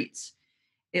streets.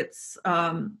 It's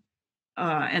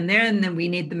and then we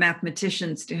need the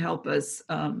mathematicians to help us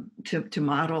to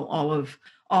model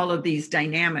all of these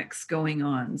dynamics going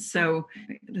on. So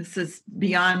this is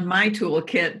beyond my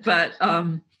toolkit, but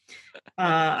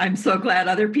I'm so glad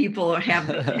other people have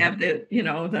the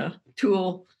the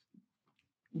tool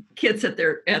kits at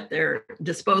their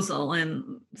disposal,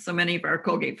 and so many of our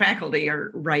Colgate faculty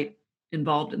are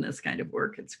involved in this kind of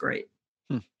work. It's great.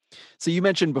 So you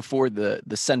mentioned before the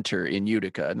center in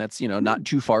Utica, and that's not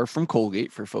too far from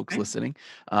Colgate for folks listening.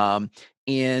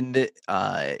 And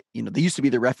they used to be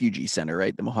the Refugee Center,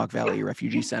 right? The Mohawk Valley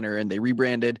Refugee Center, and they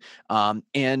rebranded.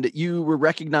 And you were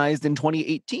recognized in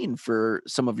 2018 for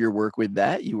some of your work with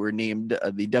that. You were named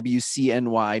the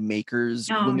WCNY Makers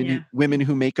Women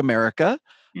Who Make America.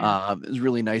 It was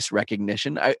really nice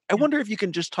recognition. I wonder if you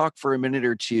can just talk for a minute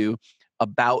or two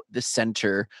about the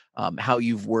center, how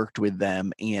you've worked with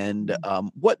them, and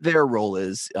what their role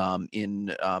is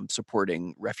in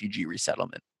supporting refugee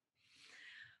resettlement.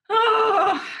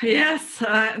 Oh yes,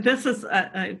 this is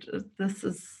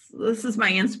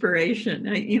my inspiration.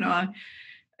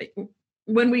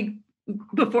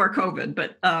 Before COVID,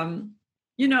 but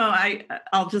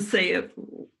I'll just say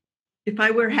if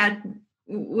I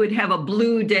would have a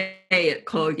blue day at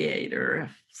Colgate, or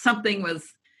if something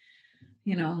was,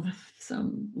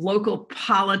 some local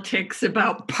politics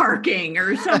about parking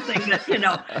or something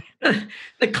that,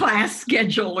 the class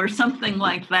schedule or something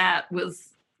like that was,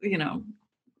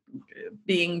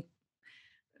 being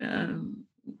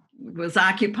was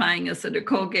occupying us at a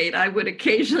Colgate, I would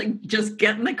occasionally just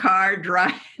get in the car,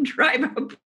 drive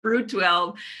up Route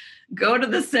 12, go to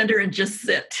the center and just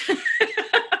sit.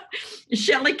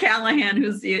 Shelley Callahan,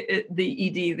 who's the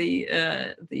ED,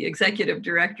 the executive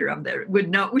director of there, would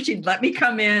know. She'd let me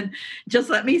come in, just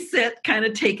let me sit, kind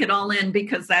of take it all in,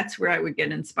 because that's where I would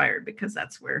get inspired, because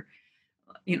that's where,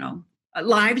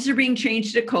 lives are being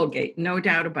changed at Colgate, no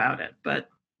doubt about it. But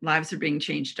lives are being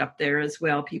changed up there as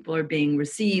well. People are being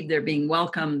received, they're being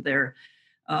welcomed, they're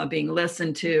being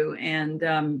listened to,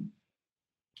 and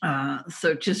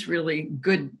so just really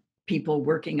good people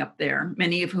working up there,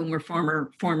 many of whom were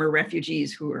former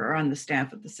refugees who are on the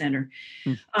staff at the center.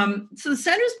 So the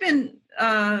center's been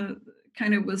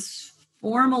was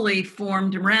formally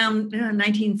formed around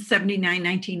 1979,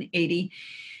 1980,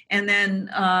 and then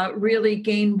really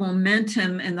gained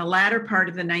momentum in the latter part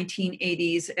of the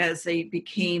 1980s as they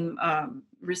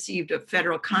received a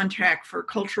federal contract for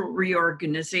cultural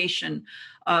reorganization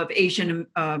of Asian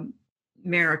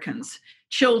Americans,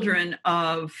 children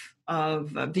of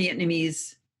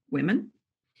Vietnamese women,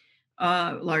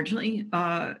 largely,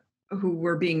 who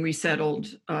were being resettled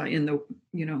in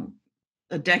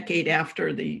a decade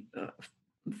after the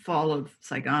fall of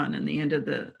Saigon and the end of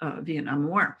the Vietnam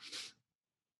War.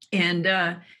 And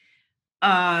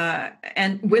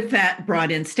with that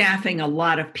brought in staffing, a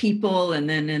lot of people. And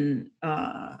then in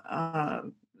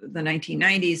the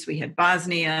 1990s, we had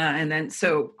Bosnia. And then,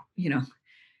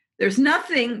 there's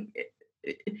nothing.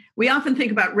 We often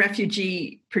think about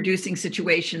refugee producing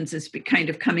situations as kind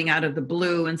of coming out of the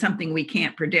blue and something we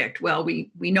can't predict. Well,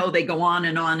 we know they go on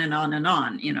and on and on and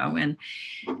on,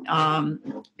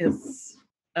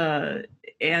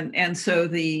 and so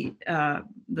the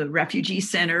refugee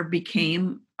center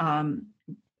became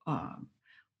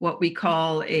what we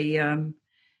call an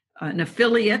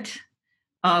affiliate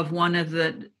of one of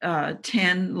the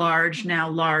 10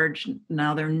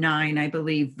 now they're 9, I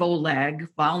believe, VOLAG,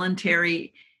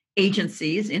 voluntary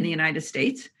agencies in the United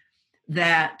States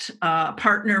that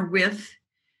partner with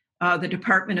the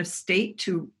Department of State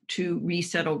to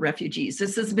resettle refugees.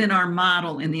 This has been our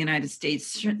model in the United States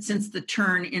since the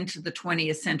turn into the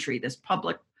 20th century, this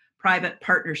public-private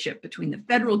partnership between the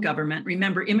federal government.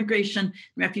 Remember, immigration and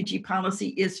refugee policy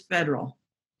is federal.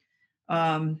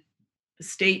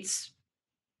 States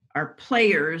are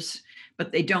players,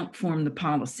 but they don't form the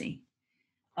policy.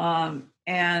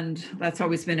 And that's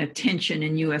always been a tension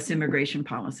in U.S. immigration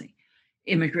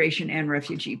and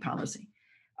refugee policy.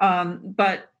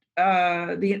 But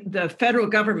the federal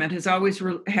government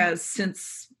has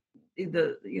since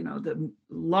the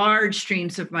large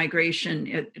streams of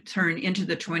migration turn into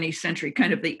the 20th century,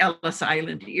 kind of the Ellis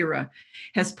Island era,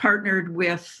 has partnered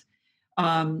with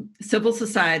civil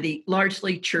society,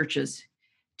 largely churches,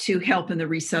 to help in the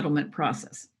resettlement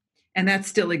process. And that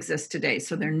still exists today.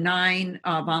 So there are 9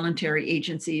 voluntary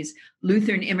agencies.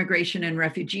 Lutheran Immigration and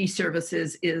Refugee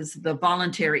Services is the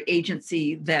voluntary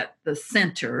agency that the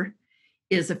center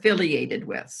is affiliated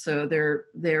with. So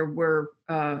there were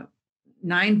 9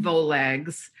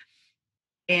 VOLAGs,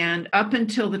 and up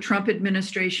until the Trump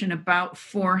administration, about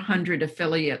 400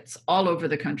 affiliates all over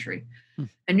the country.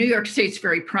 And New York State's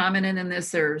very prominent in this.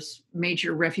 There's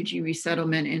major refugee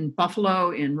resettlement in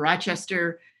Buffalo, in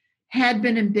Rochester, had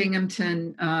been in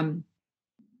Binghamton,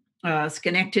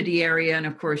 Schenectady area, and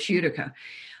of course Utica,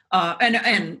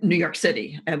 and New York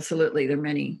City. Absolutely, there are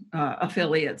many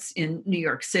affiliates in New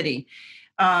York City.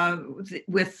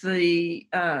 With the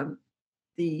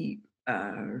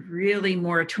really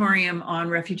moratorium on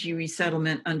refugee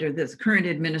resettlement under this current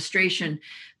administration,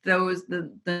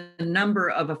 the number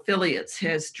of affiliates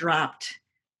has dropped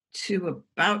to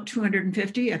about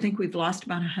 250. I think we've lost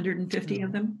about 150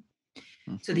 of them.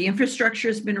 So the infrastructure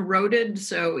has been eroded.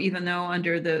 So even though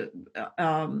under the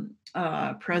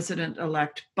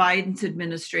President-elect Biden's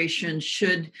administration,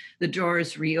 should the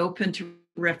doors reopen to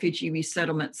refugee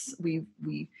resettlements, you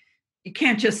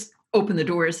can't just open the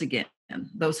doors again.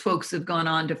 Those folks have gone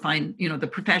on to find, the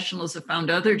professionals have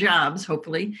found other jobs,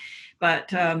 hopefully.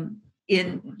 But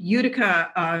in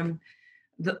Utica,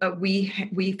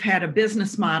 we've had a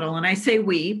business model, and I say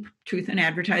we, Truth in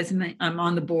Advertising, I'm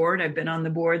on the board. I've been on the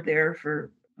board there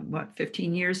for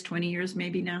 15 years, 20 years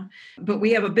maybe now. But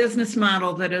we have a business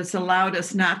model that has allowed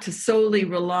us not to solely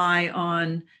rely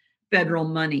on federal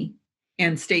money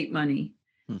and state money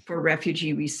for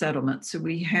refugee resettlement. So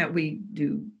we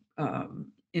do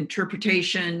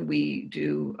interpretation, we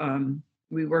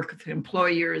work with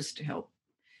employers to help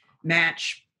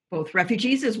match both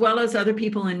refugees as well as other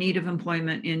people in need of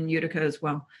employment in Utica as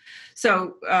well.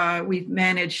 So we've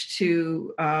managed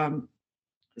to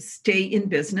stay in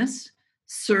business.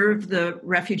 serve the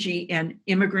refugee and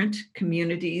immigrant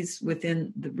communities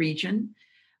within the region,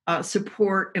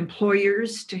 support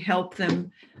employers to help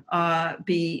them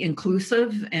be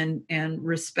inclusive and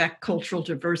respect cultural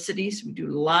diversities. We do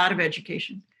a lot of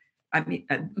education. I mean,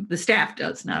 the staff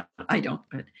does, not I don't,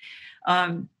 but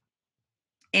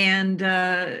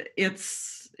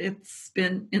it's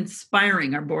been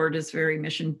inspiring. Our board is very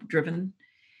mission driven,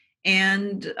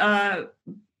 and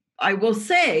I will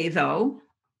say, though,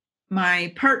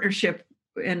 my partnership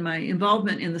and my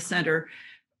involvement in the center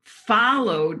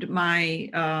followed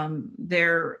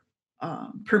their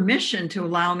permission to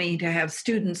allow me to have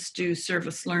students do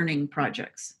service learning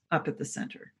projects up at the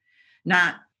center,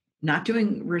 not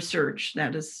doing research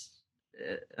that is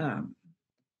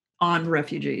on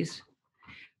refugees,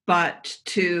 but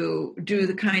to do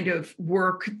the kind of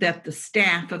work that the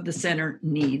staff of the center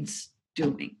needs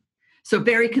doing. So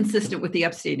very consistent with the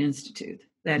Upstate Institute.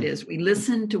 That is, we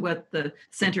listen to what the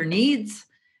center needs.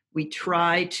 We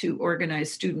try to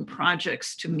organize student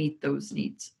projects to meet those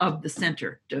needs of the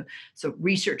center. So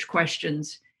research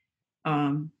questions,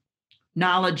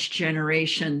 knowledge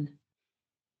generation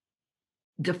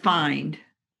defined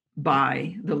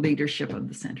by the leadership of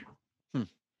the center.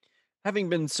 Having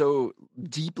been so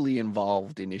deeply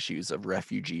involved in issues of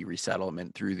refugee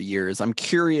resettlement through the years, I'm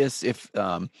curious if,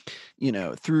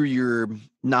 through your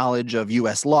knowledge of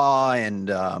U.S. law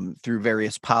and through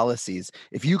various policies,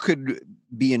 if you could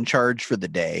be in charge for the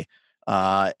day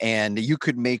and you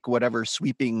could make whatever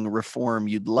sweeping reform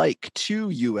you'd like to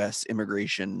U.S.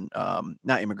 immigration,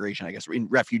 not immigration, I guess, in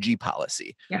refugee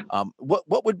policy. Yeah.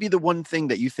 What would be the one thing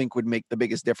that you think would make the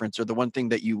biggest difference, or the one thing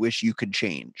that you wish you could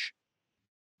change?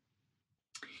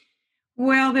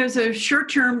 Well, there's a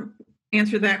short-term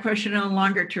answer to that question and a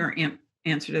longer-term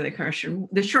answer to that question.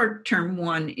 The short-term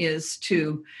one is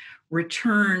to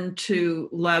return to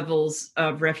levels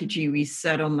of refugee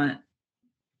resettlement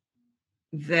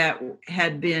that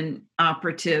had been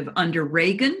operative under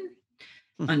Reagan,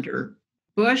 under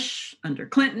Bush, under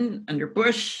Clinton, under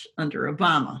Bush, under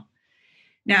Obama.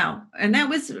 Now, and that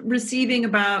was receiving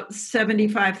about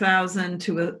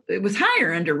 75,000 it was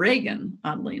higher under Reagan,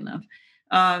 oddly enough.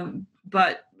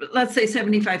 But let's say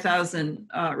 75,000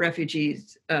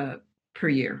 refugees per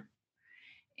year.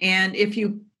 And if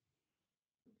you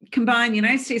combine the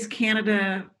United States,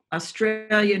 Canada,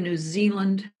 Australia, New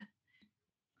Zealand,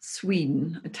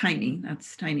 Sweden,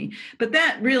 that's tiny, but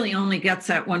that really only gets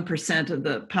at 1% of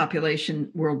the population,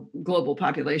 global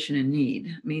population in need.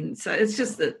 I mean, so it's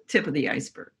just the tip of the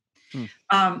iceberg.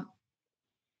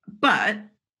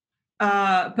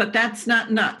 But that's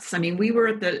not nuts. I mean, we were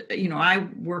at I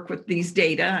work with these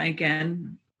data,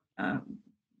 again,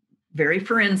 very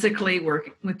forensically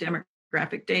working with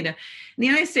demographic data. And the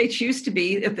United States used to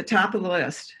be at the top of the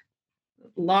list.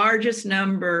 Largest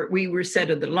number, we were said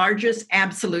of the largest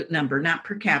absolute number, not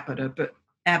per capita, but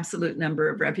absolute number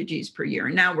of refugees per year.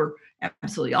 And now we're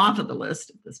absolutely off of the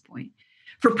list at this point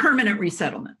for permanent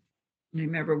resettlement.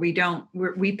 Remember,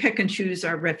 we pick and choose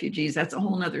our refugees. That's a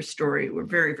whole nother story. We're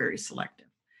very, very selective.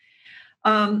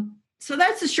 So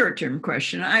that's a short-term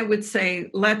question. I would say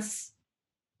let's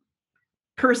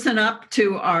person up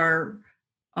to our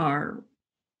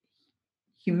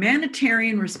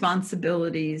humanitarian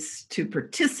responsibilities to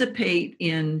participate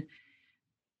in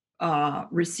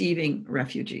receiving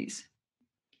refugees.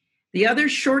 The other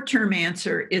short-term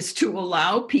answer is to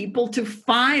allow people to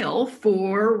file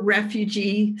for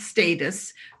refugee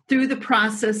status through the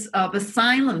process of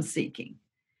asylum seeking.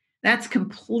 That's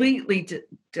completely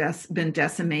been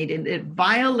decimated. It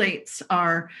violates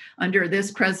under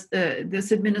this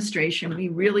administration, we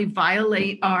really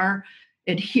violate our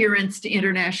adherence to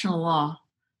international law,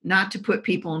 not to put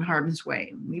people in harm's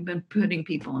way. We've been putting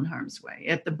people in harm's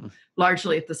way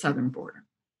largely at the southern border.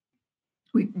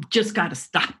 We've just got to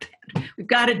stop that. We've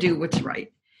got to do what's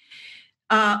right.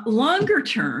 Longer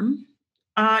term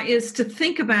is to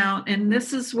think about, and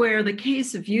this is where the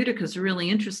case of Utica is really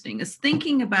interesting, is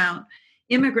thinking about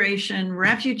immigration,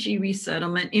 refugee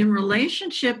resettlement in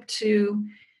relationship to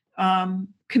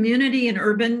community and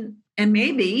urban and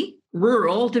maybe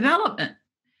rural development.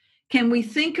 Can we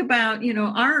think about,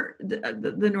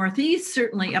 the Northeast,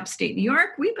 certainly upstate New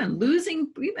York, we've been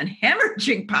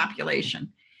hemorrhaging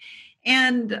population.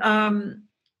 And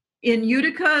in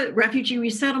Utica, refugee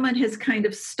resettlement has kind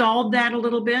of stalled that a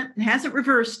little bit. It hasn't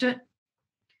reversed it.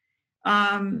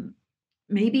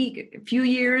 Maybe a few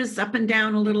years up and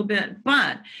down a little bit.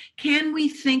 But can we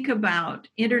think about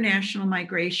international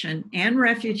migration and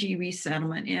refugee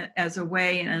resettlement as a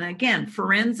way, and again,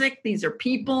 forensic, these are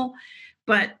people,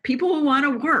 but people who want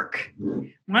to work,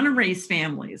 want to raise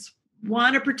families,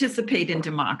 want to participate in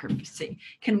democracy?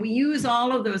 Can we use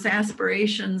all of those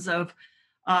aspirations of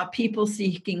people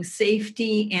seeking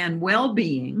safety and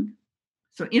well-being,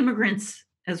 so immigrants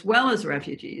as well as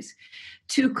refugees,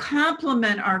 to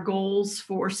complement our goals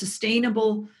for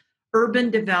sustainable urban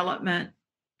development,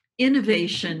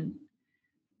 innovation,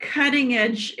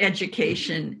 cutting-edge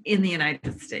education in the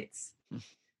United States?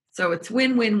 So it's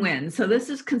win-win-win. So this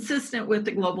is consistent with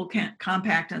the Global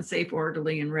Compact on Safe,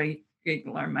 Orderly, and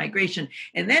Regular Migration.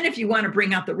 And then if you want to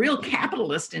bring out the real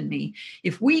capitalist in me,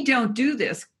 if we don't do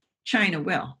this, China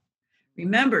will.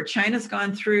 Remember, China's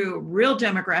gone through real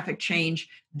demographic change.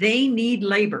 They need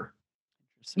labor.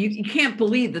 You can't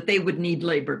believe that they would need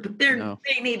labor, but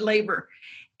they need labor.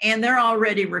 And they're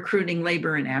already recruiting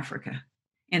labor in Africa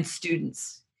and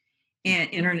students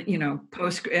and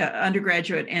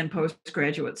undergraduate and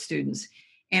postgraduate students.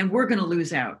 And we're going to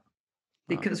lose out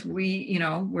because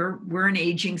we're an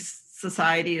aging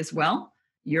society as well.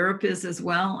 Europe is as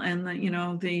well. And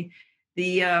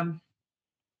the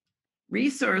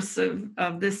resource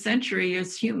of this century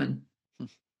is human.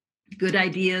 Good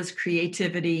ideas,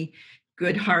 creativity,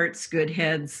 good hearts, good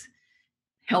heads,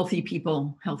 healthy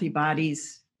people, healthy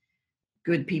bodies,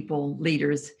 good people,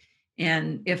 leaders.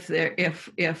 And if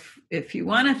you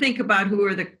want to think about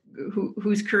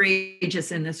who's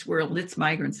courageous in this world, it's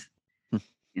migrants. Who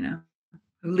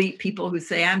lead people who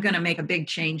say, I'm going to make a big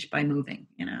change by moving.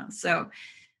 So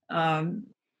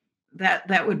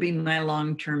that would be my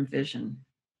long-term vision.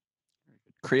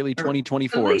 Crayley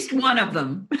 2024. At least one of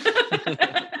them.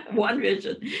 One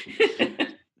vision.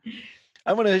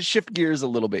 I want to shift gears a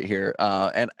little bit here.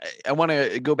 And I want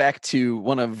to go back to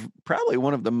probably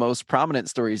one of the most prominent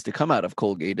stories to come out of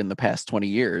Colgate in the past 20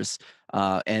 years.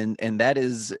 And that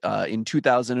is in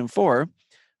 2004,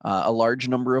 a large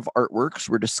number of artworks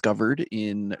were discovered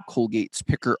in Colgate's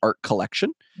Picker Art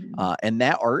Collection. And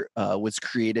that art was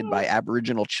created by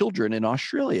Aboriginal children in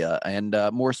Australia, and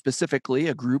more specifically,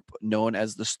 a group known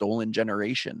as the Stolen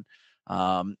Generation.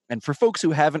 And for folks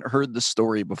who haven't heard the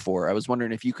story before, I was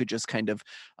wondering if you could just kind of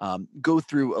go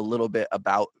through a little bit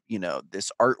about,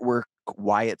 this artwork,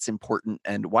 why it's important,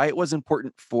 and why it was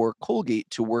important for Colgate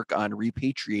to work on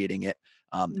repatriating it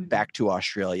back to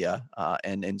Australia,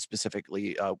 and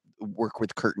specifically work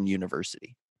with Curtin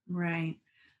University. Right.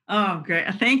 Oh,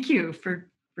 great. Thank you for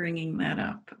bringing that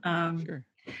up. Sure.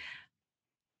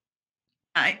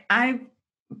 I've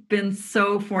been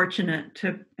so fortunate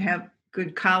to have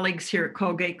good colleagues here at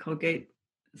Colgate. Colgate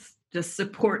just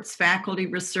supports faculty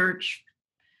research,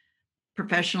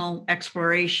 professional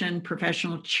exploration,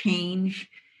 professional change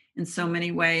in so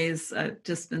many ways.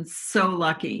 Just been so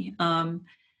lucky.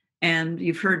 And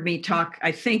you've heard me talk,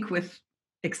 I think, with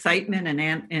excitement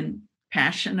and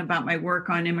passion about my work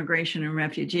on immigration and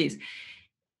refugees.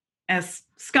 As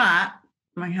Scott,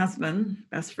 my husband,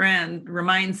 best friend,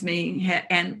 reminds me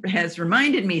and has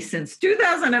reminded me since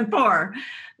 2004,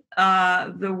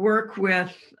 the work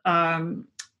with on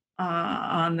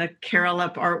the Carol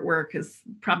Up artwork is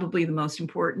probably the most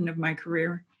important of my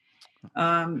career.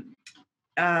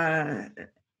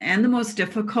 And the most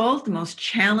difficult, the most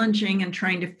challenging, and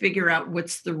trying to figure out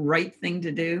what's the right thing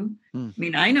to do. I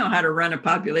mean, I know how to run a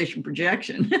population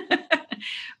projection,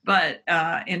 but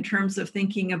in terms of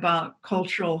thinking about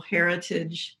cultural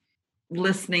heritage,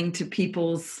 listening to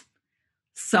people's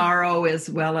sorrow as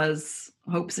well as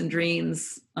hopes and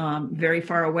dreams very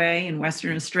far away in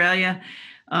Western Australia,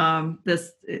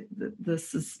 this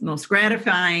is most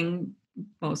gratifying,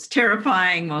 most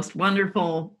terrifying, most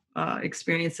wonderful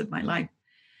experience of my life.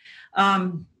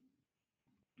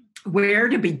 Where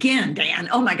to begin, Dan?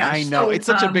 Oh my gosh. I know. It's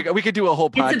such a big, we could do a whole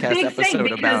podcast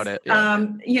episode about it.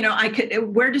 Yeah.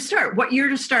 Where to start? What year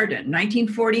to start in?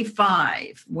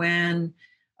 1945, when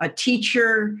a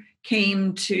teacher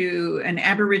came to an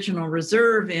Aboriginal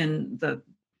reserve in the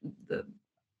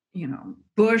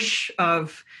bush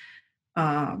of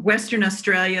Western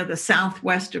Australia, the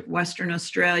southwest of Western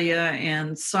Australia,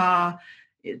 and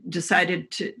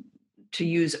decided to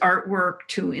use artwork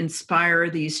to inspire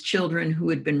these children who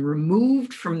had been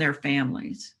removed from their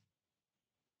families.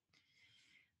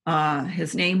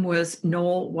 His name was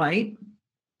Noel White.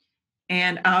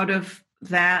 And out of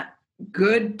that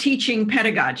good teaching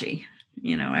pedagogy,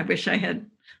 I wish I had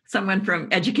someone from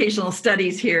educational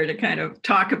studies here to kind of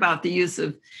talk about the use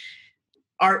of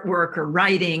artwork or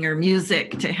writing or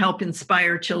music to help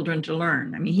inspire children to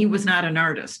learn. I mean, he was not an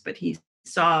artist, but he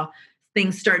saw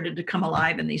things started to come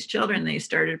alive in these children. They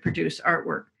started to produce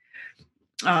artwork,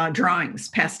 drawings,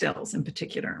 pastels in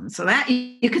particular. And so that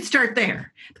you could start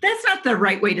there. But that's not the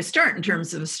right way to start in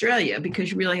terms of Australia,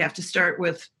 because you really have to start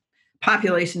with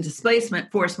population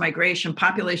displacement, forced migration,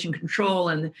 population control,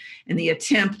 and the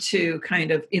attempt to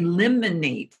kind of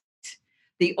eliminate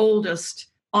the oldest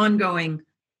ongoing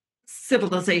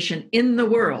civilization in the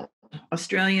world,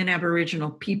 Australian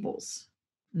Aboriginal peoples.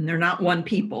 And they're not one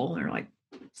people, they're like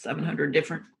 700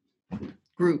 different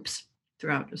groups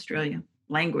throughout Australia,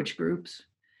 language groups.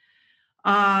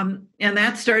 And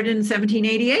that started in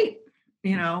 1788,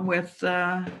 with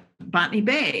Botany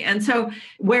Bay. And so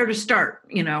where to start,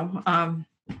 and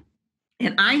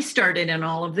I started in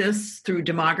all of this through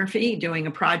demography, doing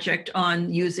a project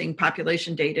on using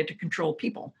population data to control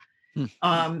people,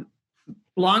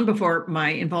 long before my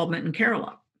involvement in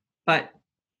Kerala. But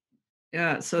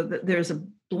so there's a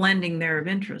blending there of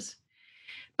interests.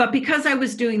 But because I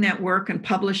was doing that work and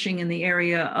publishing in the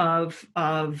area of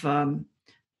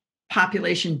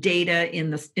population data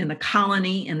in the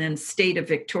colony and then state of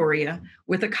Victoria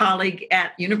with a colleague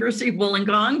at University of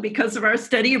Wollongong because of our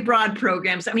study abroad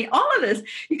programs. I mean, all of this,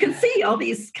 you can see all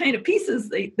these kind of pieces,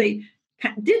 they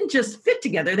didn't just fit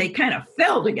together, they kind of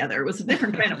fell together. It was a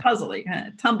different kind of puzzle. They kind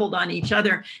of tumbled on each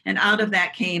other. And out of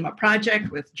that came a project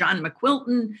with John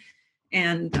McQuilton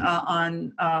and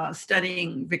on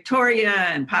studying Victoria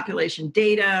and population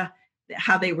data,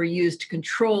 how they were used to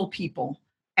control people,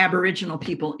 Aboriginal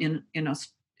people in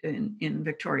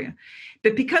Victoria.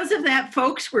 But because of that,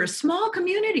 folks, we're a small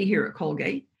community here at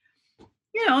Colgate.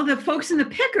 The folks in the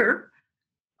Picker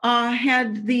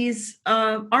had these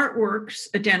artworks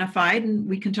identified, and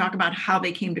we can talk about how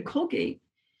they came to Colgate.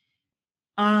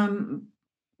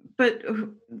 But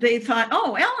they thought,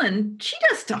 oh, Ellen, she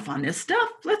does stuff on this stuff.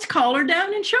 Let's call her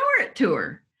down and show it to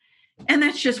her. And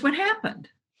that's just what happened.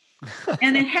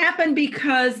 And it happened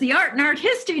because the Art and Art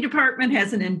History Department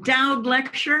has an endowed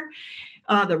lecture,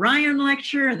 the Ryan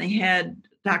Lecture, and they had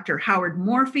Dr. Howard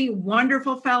Morphy,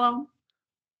 wonderful fellow,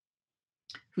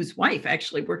 whose wife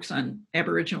actually works on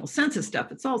Aboriginal census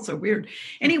stuff. It's also weird.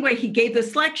 Anyway, he gave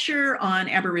this lecture on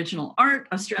Aboriginal art,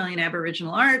 Australian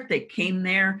Aboriginal art. They came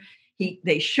there.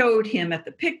 They showed him at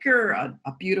the Picker a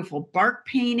beautiful bark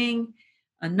painting,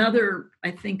 another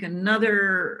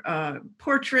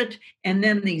portrait, and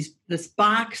then this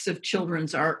box of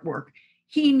children's artwork.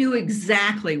 He knew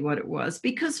exactly what it was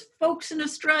because folks in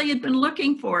Australia had been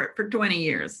looking for it for 20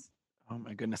 years. Oh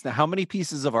my goodness. Now, how many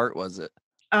pieces of art was it?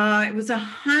 It was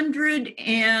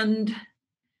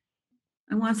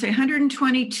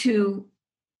 122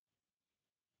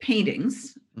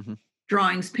 paintings,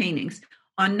 drawings, paintings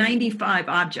on 95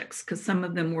 objects, because some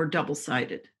of them were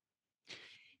double-sided.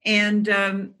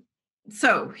 And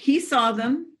so he saw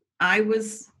them.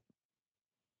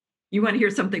 You want to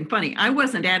hear something funny? I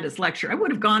wasn't at his lecture. I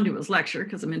would have gone to his lecture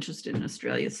because I'm interested in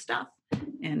Australia's stuff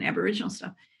and Aboriginal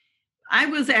stuff. I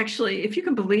was actually, if you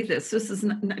can believe this is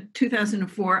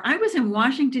 2004. I was in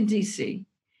Washington, D.C.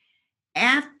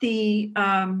 at the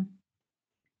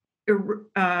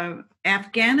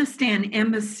Afghanistan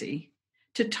embassy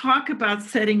to talk about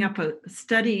setting up a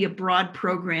study abroad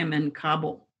program in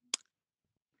Kabul.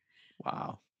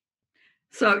 Wow.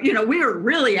 So, we were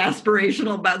really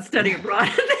aspirational about study abroad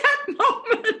at that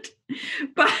moment.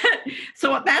 But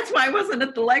so that's why I wasn't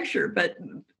at the lecture. But,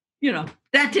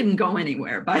 that didn't go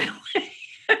anywhere, by the way.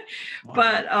 Wow.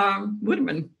 But would have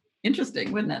been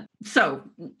interesting, wouldn't it? So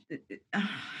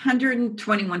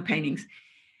 121 paintings.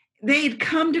 They'd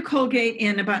come to Colgate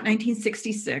in about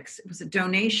 1966. It was a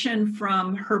donation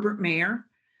from Herbert Mayer,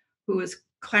 who was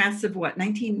class of what,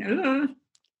 my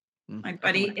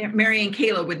buddy, Marianne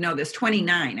Kayla would know this,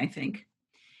 29, I think.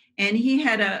 And he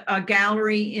had a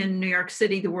gallery in New York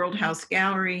City, the World House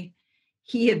Gallery.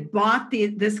 He had bought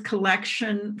this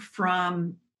collection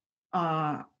from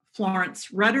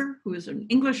Florence Rudder, who is an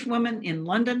English woman in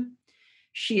London.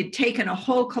 She had taken a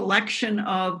whole collection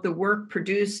of the work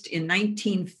produced in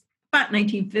about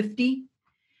 1950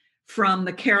 from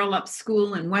the Kerala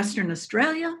School in Western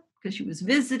Australia, because she was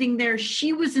visiting there.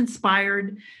 She was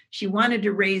inspired. She wanted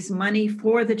to raise money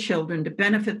for the children, to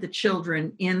benefit the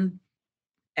children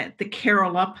at the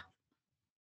Kerala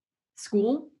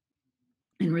School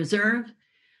in Reserve.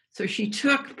 So she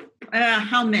took,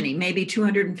 how many? Maybe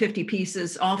 250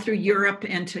 pieces all through Europe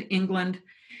and to England.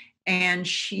 And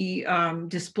she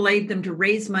displayed them to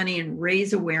raise money and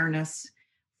raise awareness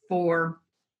for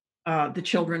the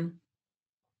children.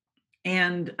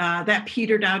 And that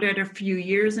petered out at a few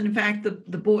years. And in fact,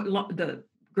 the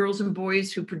girls and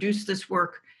boys who produced this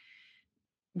work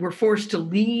were forced to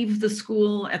leave the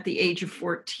school at the age of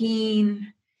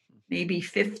 14, maybe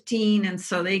 15. And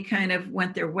so they kind of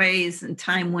went their ways and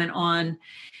time went on.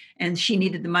 And she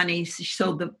needed the money. She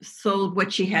sold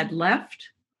what she had left,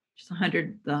 just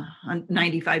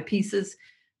 95 pieces,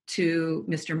 to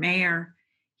Mr. Mayer.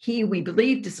 we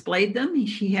believe, displayed them.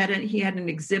 He had an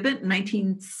exhibit in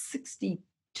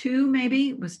 1962, maybe.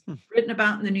 It was written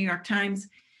about in the New York Times,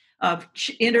 of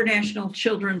international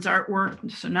children's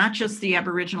artwork. So not just the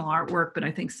Aboriginal artwork, but I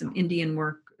think some Indian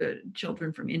work,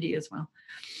 children from India as well.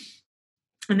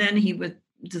 And then he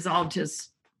dissolved his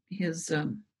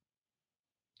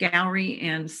gallery,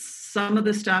 and some of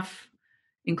the stuff,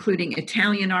 including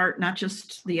Italian art, not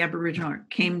just the Aboriginal art,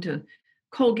 came to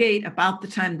Colgate about the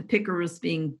time the picker was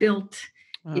being built.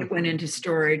 It went into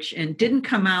storage and didn't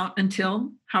come out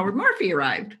until Howard Morphy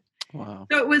arrived. Wow.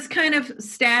 So it was kind of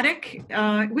static.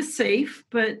 It was safe,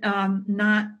 but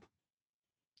not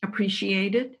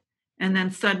appreciated. And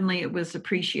then suddenly it was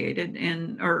appreciated.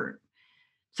 And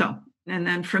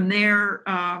then from there,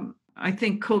 I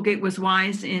think Colgate was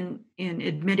wise in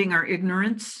admitting our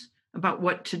ignorance about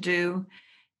what to do.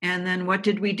 And then what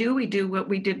did we do? We do what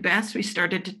we did best. We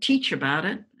started to teach about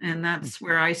it. And that's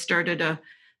where I started an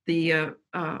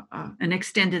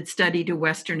extended study to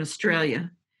Western Australia,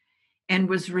 and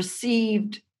was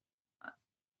received.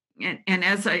 And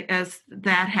as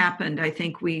that happened, I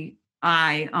think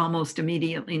I almost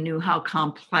immediately knew how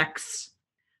complex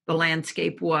the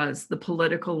landscape was, the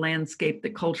political landscape,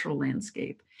 the cultural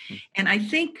landscape. And I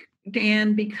think,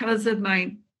 Dan, because of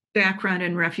my background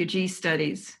in refugee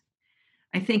studies,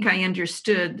 I think I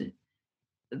understood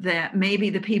that maybe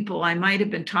the people I might have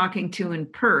been talking to in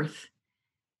Perth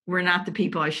were not the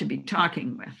people I should be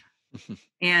talking with.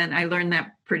 And I learned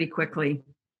that pretty quickly.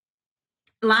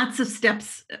 Lots of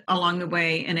steps along the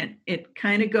way. And it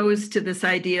kind of goes to this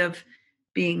idea of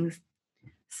being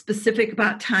specific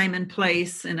about time and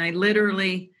place. And I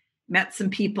literally met some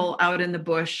people out in the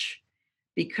bush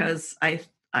because I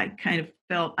kind of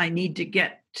felt I needed to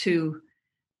get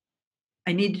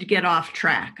off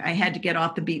track. I had to get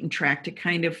off the beaten track to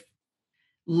kind of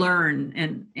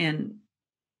learn and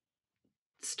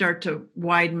start to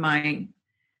widen my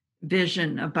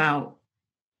vision about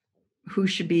who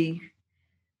should be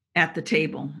at the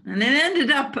table. And it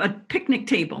ended up a picnic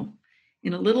table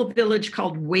in a little village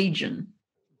called Wagen,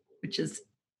 which is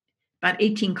about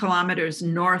 18 kilometers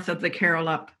north of the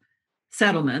Carrolup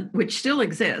settlement, which still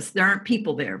exists. There aren't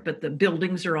people there, but the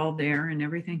buildings are all there and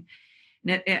everything.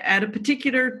 And at a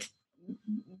particular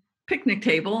picnic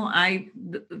table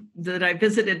that I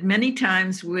visited many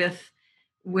times with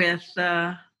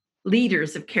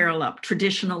leaders of Carrolup,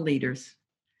 traditional leaders,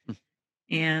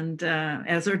 and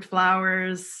Ezard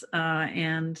Flowers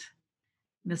and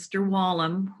Mr.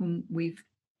 Wallum,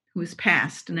 who's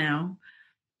passed now,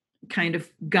 kind of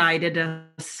guided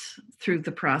us through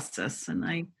the process.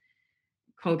 And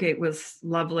Colgate was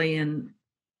lovely in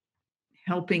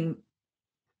helping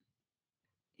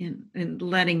in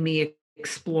letting me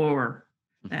explore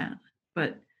that.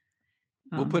 But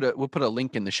we'll put a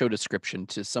link in the show description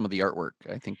to some of the artwork.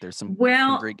 I think there's some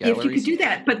great galleries. If you could do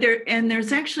that, but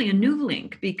there's actually a new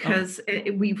link because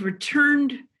we've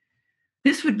returned.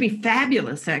 This would be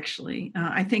fabulous, actually.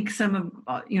 I think some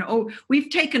of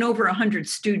we've taken over 100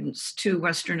 students to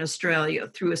Western Australia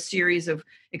through a series of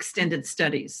extended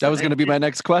studies. That was going to be my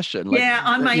next question.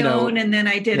 On my own, and then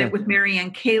I did it with Marianne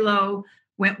Kalo.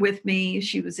 Went with me.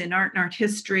 She was in art and art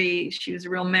history. She was a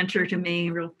real mentor to me,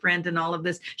 a real friend in all of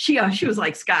this. She was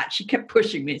like Scott. She kept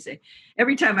pushing me.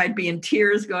 Every time I'd be in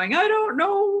tears going, I don't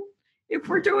know if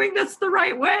we're doing this the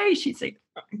right way. She'd say,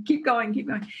 keep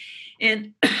going.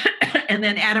 And and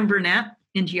then Adam Burnett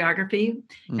in geography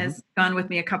has gone with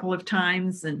me a couple of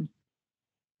times. And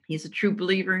he's a true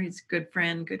believer. He's a good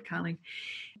friend, good colleague.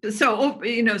 So,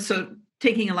 so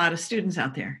taking a lot of students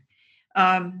out there.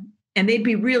 And they'd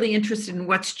be really interested in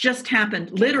what's just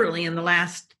happened literally in the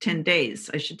last 10 days.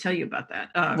 I should tell you about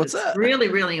that. What's that? Really,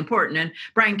 really important. And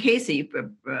Brian Casey,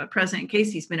 President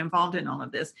Casey's been involved in all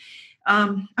of this.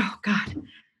 Oh, God.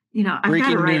 I've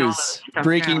got to write all of this stuff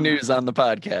Breaking down. news on the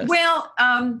podcast. Well,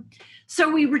 so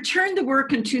we returned the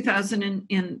work in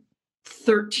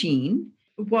 2013.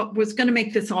 What was going to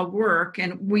make this all work,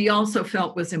 and we also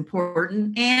felt was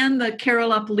important, and the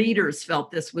Carrolup leaders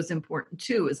felt this was important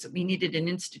too, is that we needed an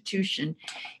institution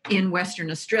in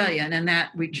Western Australia, and that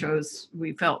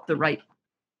we felt the right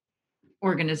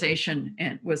organization,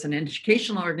 and was an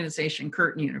educational organization,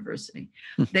 Curtin University.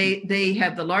 They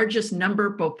have the largest number,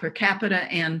 both per capita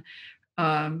and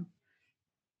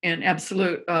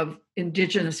absolute, of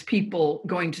Indigenous people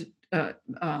going to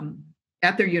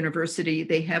at their university.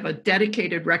 They have a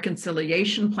dedicated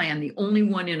reconciliation plan, the only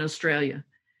one in Australia,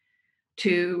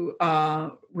 to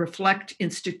reflect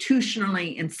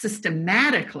institutionally and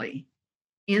systematically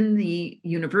in the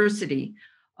university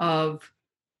of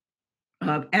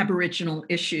Aboriginal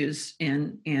issues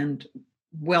and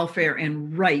welfare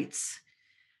and rights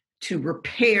to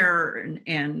repair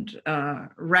and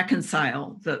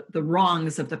reconcile the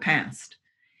wrongs of the past.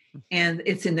 And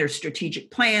it's in their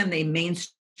strategic plan. They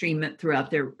mainstream it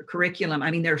throughout their curriculum. I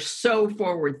mean, they're so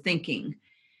forward thinking,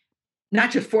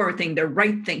 not just forward thinking, they're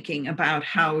right thinking about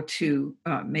how to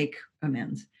make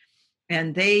amends.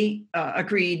 And they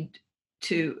agreed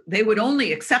they would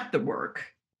only accept the work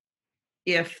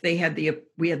if we had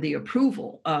the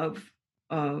approval of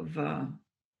the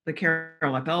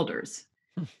Carol Up elders.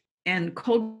 And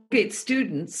Colgate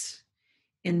students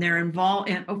in their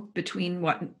involvement between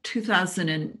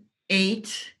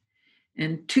 2008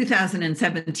 and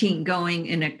 2017, going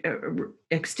in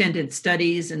extended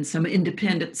studies and some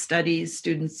independent studies,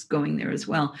 students going there as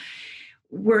well,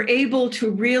 were able to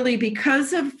really,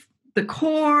 because of the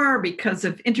core, because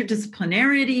of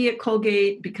interdisciplinarity at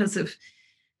Colgate, because of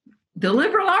the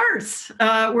liberal arts,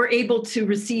 were able to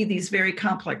receive these very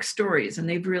complex stories. And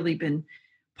they've really been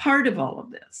part of all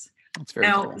of this.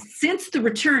 Now, since the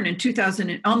return in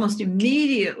 2000, almost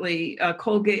immediately,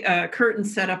 Colgate Curtin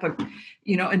set up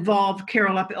involved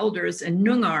Carol Up elders and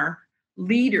Noongar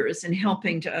leaders in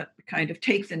helping to kind of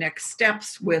take the next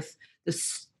steps with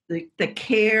the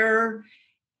care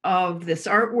of this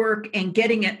artwork and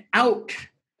getting it out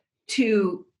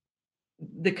to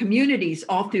the communities,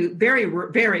 all through very,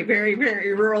 very, very,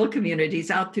 very rural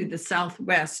communities out through the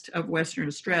southwest of Western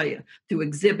Australia, through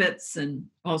exhibits and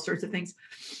all sorts of things.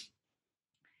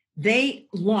 They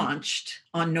launched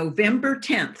on November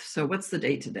 10th. So what's the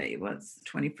date today? What's the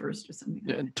 21st or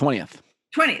something? 20th.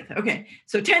 20th. Okay.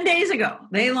 So 10 days ago,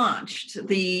 they launched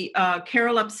the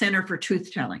Carol Up Center for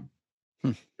Truth Telling.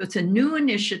 So it's a new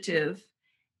initiative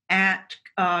at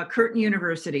Curtin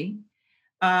University.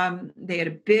 They had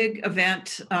a big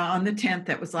event on the 10th.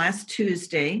 That was last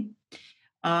Tuesday.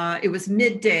 It was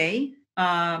midday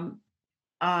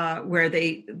where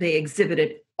they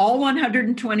exhibited all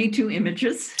 122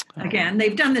 images. Again,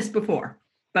 they've done this before,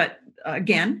 but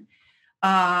again,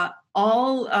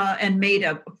 and made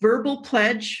a verbal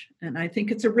pledge, and I think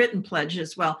it's a written pledge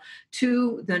as well,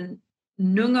 to the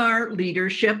Noongar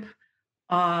leadership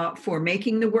for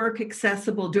making the work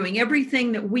accessible, doing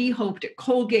everything that we hoped at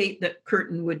Colgate that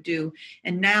Curtin would do.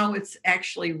 And now it's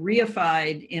actually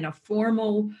reified in a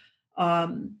formal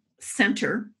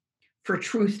center for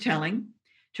truth telling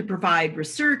to provide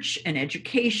research and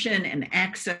education and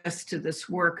access to this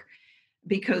work,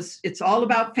 because it's all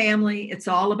about family. It's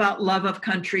all about love of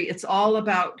country. It's all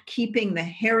about keeping the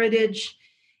heritage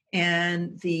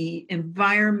and the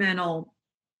environmental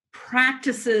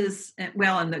practices, and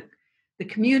the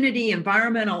community,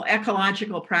 environmental,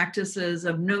 ecological practices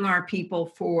of Noongar people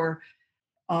for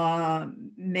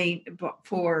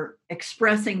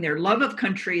expressing their love of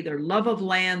country, their love of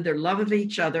land, their love of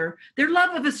each other, their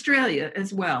love of Australia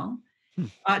as well,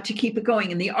 to keep it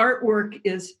going. And the artwork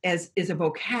is a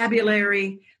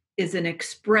vocabulary, is an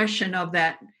expression of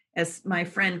that, as my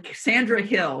friend Sandra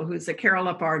Hill, who's a Carol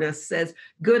Up artist, says,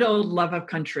 good old love of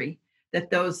country, that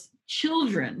those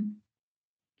children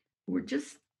were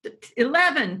just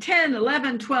 11,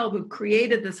 12 who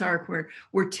created this artwork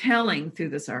were telling through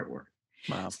this artwork.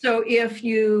 Wow. So if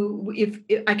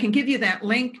I can give you that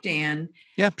link, Dan.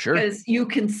 Yeah, sure. Because you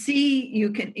can see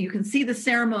the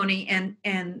ceremony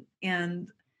and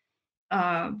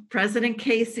President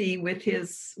Casey, with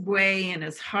his way and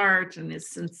his heart and his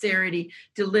sincerity,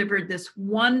 delivered this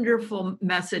wonderful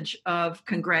message of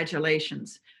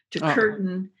congratulations to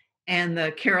Curtin and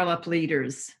the Carol Up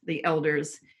leaders, the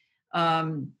elders,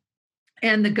 and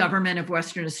the government of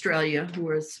Western Australia, who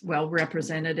was well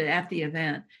represented at the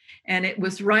event. And it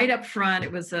was right up front.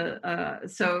 It was I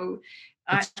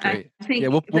think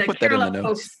we'll put that in the notes.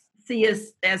 Folks see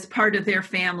us as part of their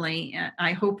family.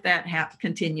 I hope that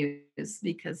continues,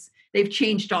 because they've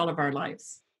changed all of our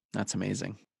lives. That's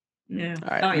amazing. Yeah. All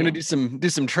right, I'm going to do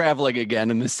some traveling again,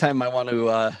 and this time I want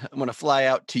to fly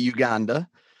out to Uganda,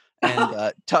 and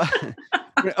I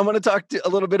want to talk a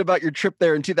little bit about your trip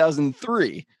there in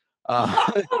 2003.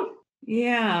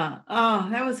 Yeah. Oh,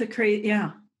 that was a crazy.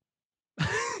 Yeah.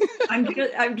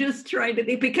 I'm just trying to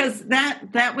think, because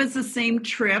that was the same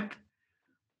trip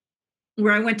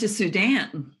where I went to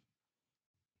Sudan.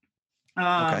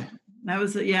 Okay. That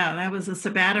was a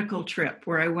sabbatical trip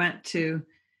where I went to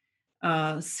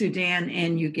Sudan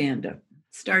and Uganda.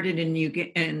 Started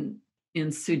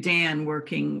in Sudan,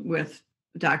 working with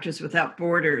Doctors Without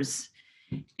Borders,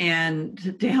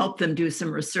 and to help them do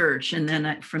some research. And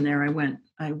then from there,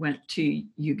 I went to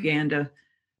Uganda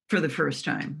for the first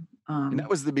time. And that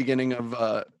was the beginning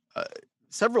of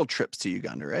several trips to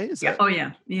Uganda, right? Is that? Oh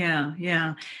yeah.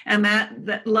 And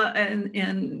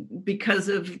and because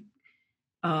of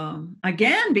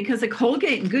again, because of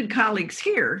Colgate and good colleagues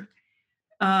here,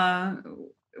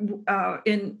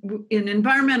 in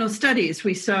environmental studies,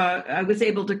 I was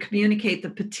able to communicate the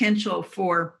potential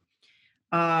for,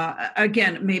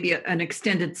 again, maybe an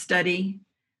extended study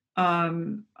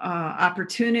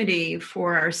opportunity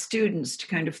for our students to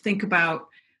kind of think about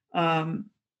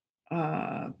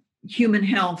human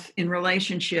health in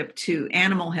relationship to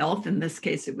animal health. In this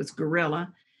case, it was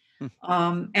gorilla,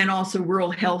 and also rural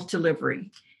health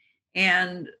delivery.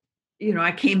 And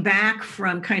I came back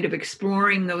from kind of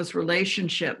exploring those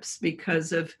relationships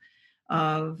because of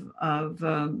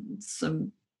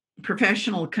some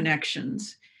professional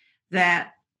connections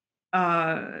that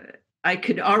I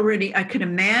could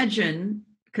imagine,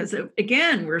 because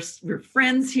again, we're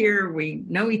friends here, we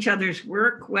know each other's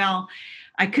work well.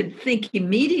 I could think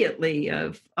immediately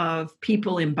of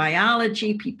people in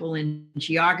biology, people in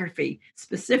geography,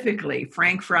 specifically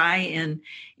Frank Fry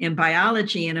in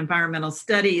biology and environmental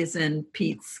studies, and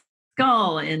Pete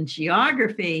Scull in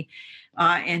geography,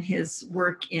 and his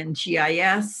work in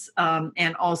GIS,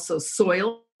 and also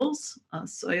soils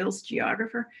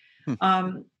geographer.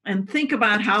 And think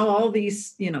about how all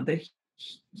these, the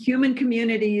human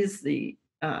communities, the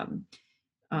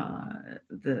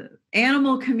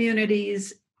animal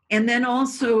communities, and then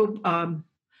also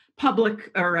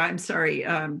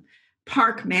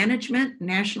park management,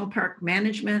 national park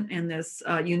management, and this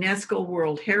UNESCO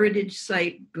World Heritage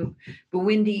Site,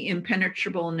 Bwindi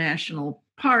Impenetrable National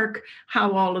Park,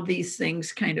 how all of these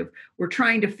things kind of were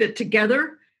trying to fit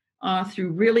together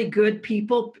through really good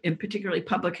people, and particularly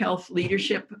public health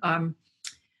leadership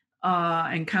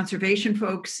and conservation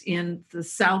folks in the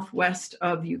southwest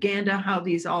of Uganda, how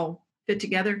these all fit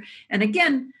together. And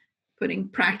again, putting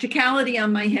practicality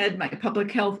on my head, my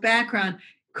public health background,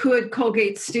 could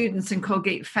Colgate students and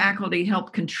Colgate faculty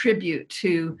help contribute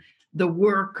to the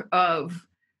work of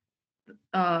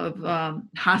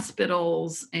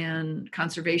hospitals and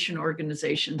conservation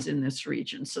organizations in this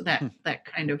region? So that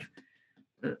kind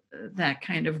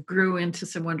of grew into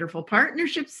some wonderful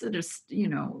partnerships that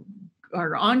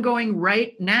are ongoing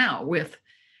right now with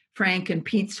Frank and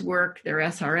Pete's work, their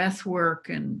SRS work,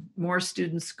 and more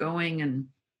students going and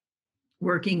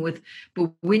working with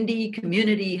Bwindi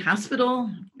Community Hospital.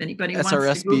 If anybody wants to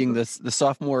SRS being the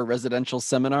sophomore residential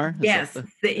seminar? Yes.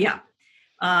 Yeah.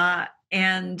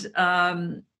 And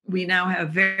we now have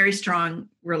a very strong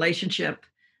relationship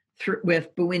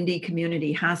with Bwindi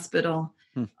Community Hospital.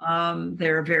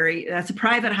 That's a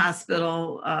private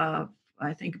hospital,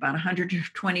 I think about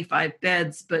 125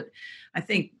 beds, but I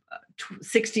think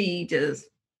 60 to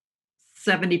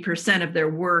 70% of their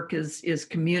work is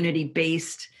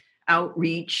community-based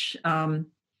outreach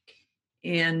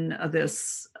in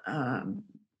this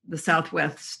the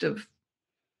southwest of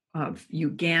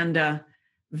Uganda.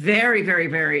 Very, very,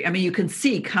 very. I mean, you can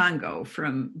see Congo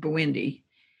from Bwindi.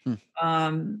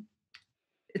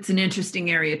 It's an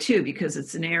interesting area too, because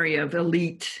it's an area of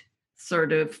elite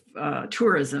sort of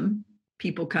tourism.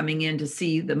 People coming in to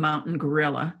see the mountain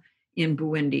gorilla in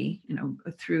Bwindi,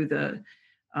 through the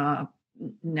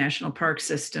national park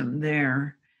system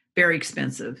there. Very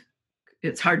expensive.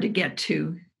 It's hard to get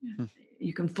to.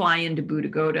 You can fly into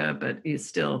Budagoda, but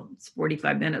it's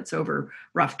 45 minutes over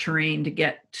rough terrain to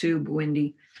get to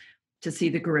Bwindi to see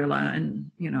the gorilla, and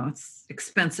it's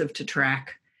expensive to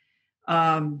track.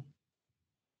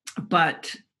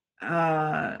 But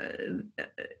and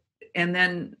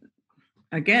then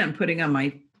again, putting on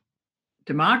my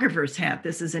demographer's hat,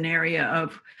 this is an area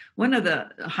of one of the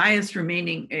highest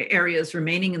areas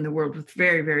remaining in the world with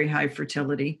very, very high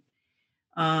fertility.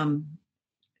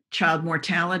 Child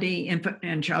mortality, infant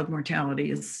and child mortality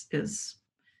is it's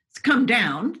come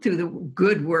down through the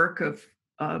good work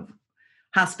of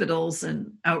hospitals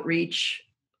and outreach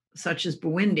such as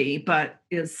Bwindi, but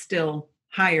is still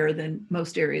higher than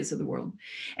most areas of the world.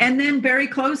 And then very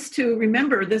close to,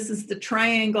 remember, this is the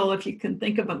triangle, if you can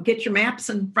think of them, get your maps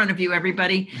in front of you,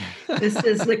 everybody. This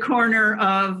is the corner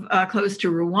of close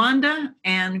to Rwanda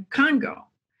and Congo.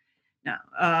 Now,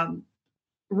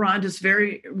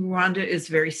 Rwanda is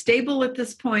very stable at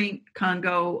this point.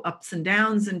 Congo, ups and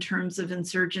downs in terms of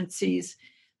insurgencies.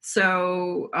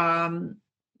 So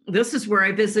this is where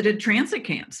I visited transit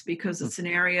camps, because it's an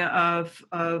area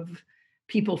of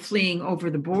people fleeing over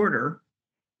the border.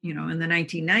 In the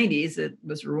 1990s, it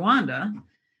was Rwanda,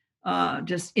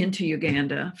 just into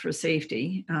Uganda for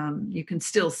safety. You can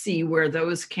still see where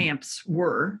those camps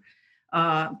were,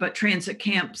 but transit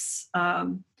camps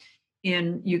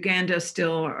in Uganda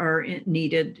still are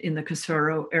needed in the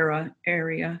Kasoro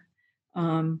area.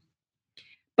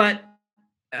 But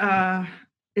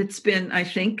it's been, I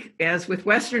think, as with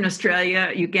Western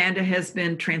Australia, Uganda has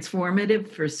been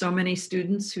transformative for so many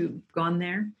students who've gone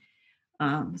there.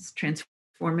 It's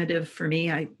transformative for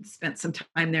me. I spent some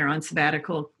time there on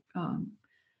sabbatical a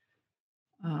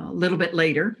little bit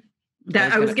later.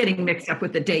 That I was getting mixed up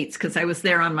with the dates because I was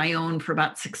there on my own for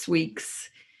about 6 weeks.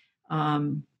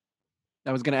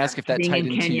 I was going to ask if that tied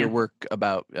into your work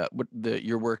about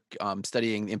your work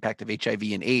studying the impact of HIV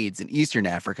and AIDS in Eastern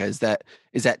Africa. Is that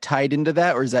tied into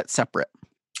that, or is that separate?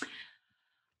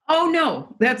 Oh,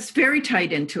 no, that's very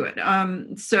tied into it.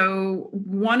 So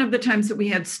one of the times that we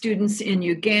had students in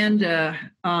Uganda,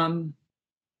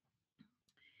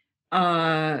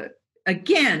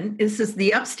 again, this is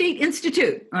the Upstate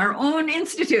Institute, our own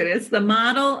institute. It's the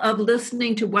model of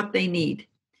listening to what they need.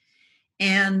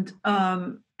 And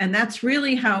that's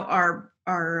really how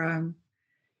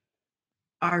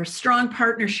our strong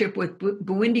partnership with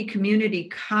Bwindi Community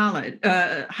College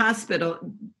Hospital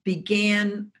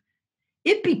began.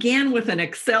 It began with an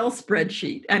Excel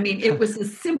spreadsheet. I mean, it was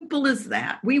as simple as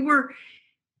that. We were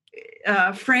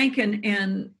Frank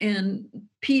and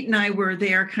Pete and I were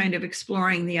there, kind of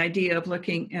exploring the idea of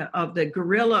looking of the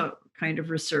guerrilla kind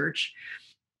of research,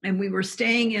 and we were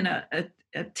staying in a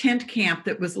tent camp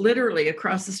that was literally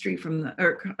across the street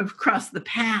across the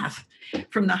path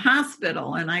from the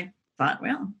hospital. And I thought,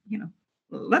 well,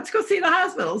 let's go see the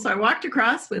hospital. So I walked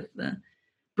across with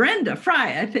Brenda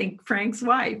Fry, I think Frank's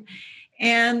wife,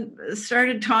 and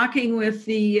started talking with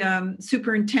the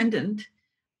superintendent,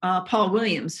 Paul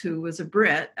Williams, who was a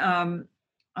Brit. And,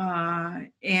 I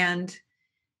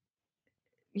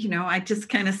just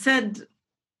kind of said,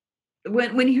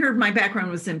 when he heard my background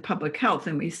was in public health,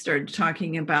 and we started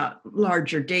talking about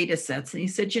larger data sets, and he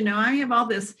said, I have all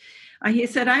this. He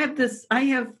said, I have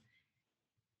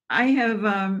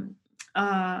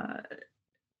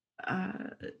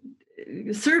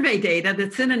survey data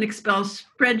that's in an Excel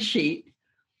spreadsheet.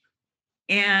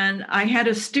 And I had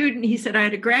a student, he said, I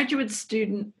had a graduate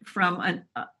student from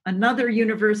another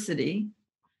university.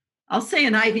 I'll say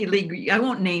an Ivy League, I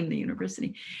won't name the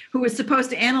university, who was supposed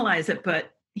to analyze it,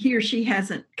 but he or she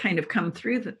hasn't kind of come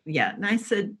through yet. And I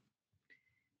said,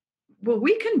 well,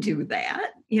 we can do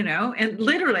that, and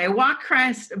literally I walked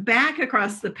back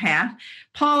across the path.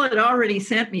 Paul had already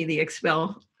sent me the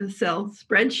Excel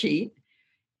spreadsheet,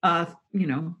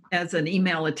 as an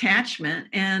email attachment.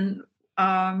 And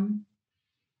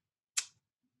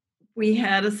we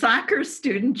had a soccer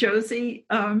student, Josie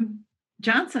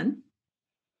Johnson.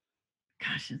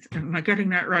 Gosh, am I getting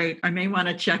that right? I may want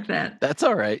to check that. That's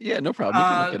all right. Yeah, no problem. You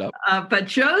can look it up. But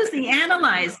Josie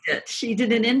analyzed it. She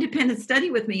did an independent study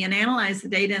with me and analyzed the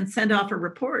data and sent off a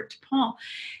report to Paul.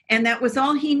 And that was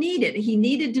all he needed. He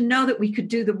needed to know that we could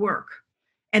do the work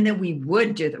and that we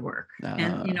would do the work.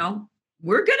 And,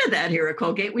 we're good at that here at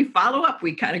Colgate. We follow up.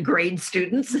 We kind of grade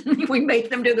students and we make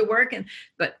them do the work.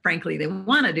 But frankly, they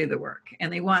want to do the work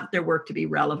and they want their work to be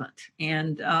relevant.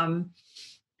 And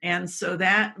so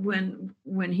that when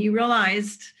he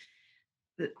realized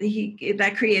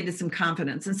that created some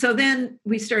confidence. And so then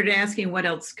we started asking, what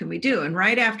else can we do? And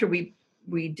right after we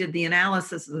did the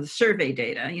analysis of the survey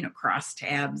data, cross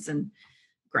tabs and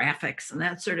graphics and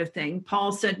that sort of thing,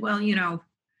 Paul said, well,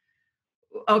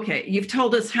 okay, you've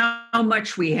told us how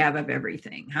much we have of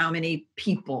everything, how many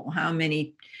people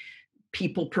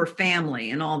per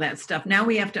family and all that stuff. Now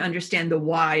we have to understand the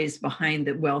whys behind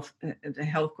the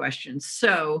health questions.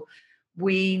 So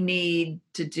we need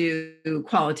to do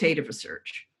qualitative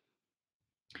research.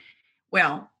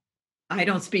 Well, I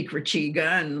don't speak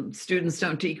Rachiga and students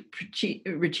don't speak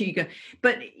Rachiga,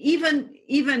 but even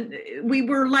we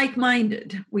were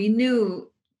like-minded. We knew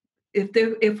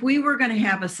if we were going to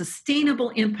have a sustainable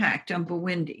impact on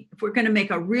Bwindi, if we're going to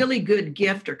make a really good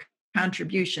gift or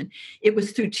contribution, it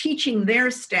was through teaching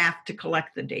their staff to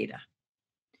collect the data.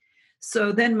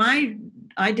 So then I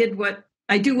do what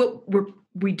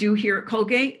we do here at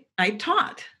Colgate. I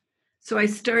taught. So I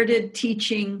started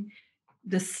teaching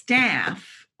the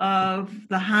staff of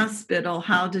the hospital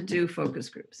how to do focus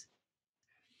groups.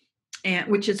 And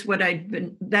which is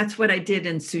that's what I did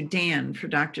in Sudan for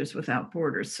Doctors Without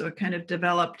Borders. So I kind of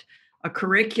developed a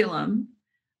curriculum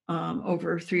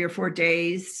over 3 or 4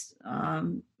 days.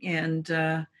 And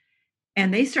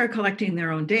they start collecting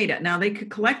their own data. Now they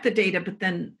could collect the data, but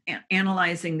then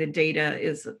analyzing the data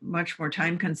is much more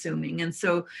time consuming. And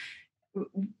so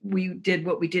we did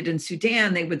what we did in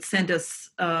Sudan. They would send us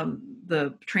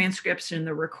the transcripts and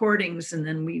the recordings, and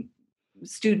then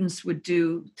students would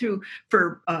do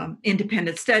for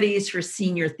independent studies, for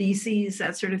senior theses,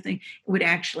 that sort of thing, would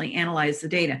actually analyze the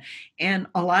data. And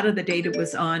a lot of the data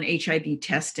was on HIV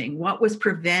testing. What was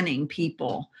preventing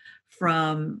people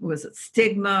from, was it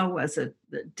stigma? Was it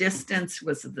the distance?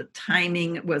 Was it the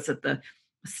timing? Was it the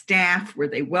staff? Were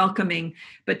they welcoming?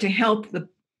 But to help the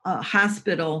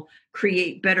hospital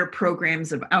create better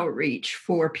programs of outreach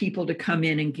for people to come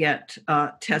in and get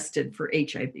tested for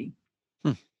HIV.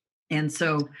 And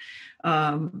so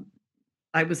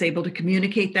I was able to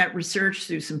communicate that research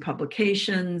through some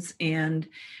publications,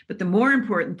 but the more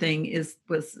important thing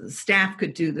was the staff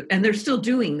could do and they're still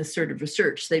doing this sort of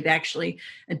research. They've actually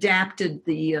adapted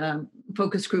the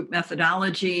focus group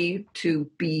methodology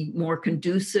to be more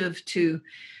conducive to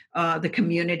the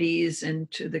communities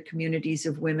and to the communities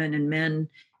of women and men,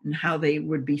 and how they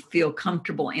would feel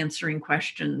comfortable answering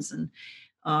questions.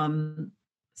 And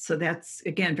so that's,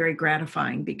 again, very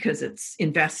gratifying because it's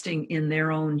investing in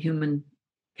their own human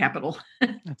capital.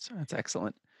 That's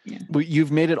excellent. Yeah. Well,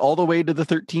 you've made it all the way to the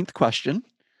 13th question.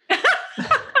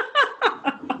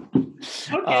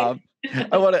 Okay.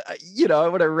 I want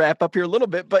to wrap up here a little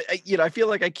bit, but I feel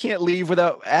like I can't leave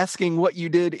without asking what you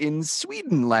did in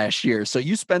Sweden last year. So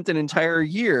you spent an entire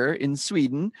year in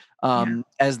Sweden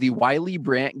as the Wiley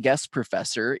Brandt guest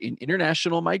professor in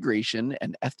international migration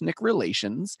and ethnic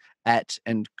relations at,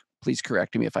 and please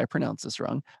correct me if I pronounce this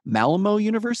wrong, Malmo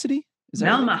University? Is that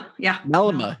Malmo, right? yeah.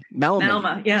 Malmo,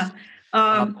 yeah.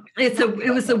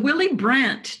 It was a Willy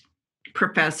Brandt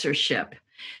professorship.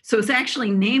 So it's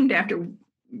actually named after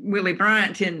Willy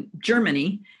Brandt in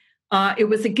Germany. It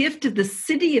was a gift of the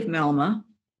city of Malmo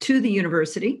to the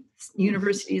university.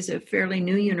 University is a fairly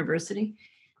new university.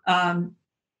 And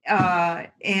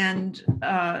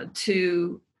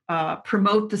to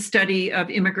promote the study of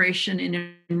immigration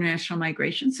and international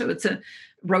migration. So it's a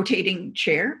rotating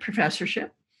chair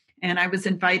professorship. And I was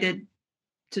invited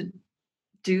to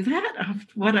do that.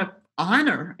 What an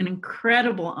honor, an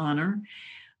incredible honor.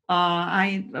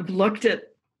 I've looked at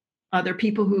other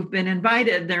people who've been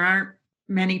invited. There aren't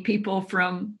many people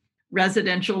from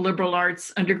residential liberal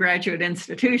arts undergraduate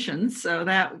institutions. So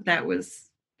that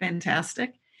was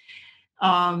fantastic.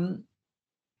 And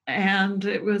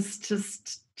it was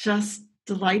just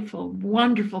delightful,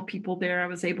 wonderful people there. I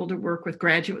was able to work with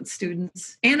graduate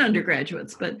students and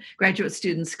undergraduates, but graduate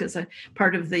students, because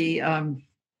part of the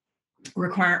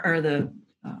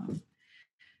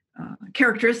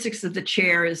characteristics of the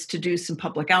chair is to do some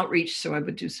public outreach. So I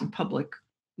would do some public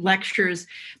lectures,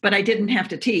 but I didn't have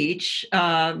to teach.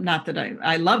 Not that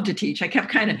I love to teach. I kept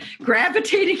kind of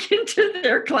gravitating into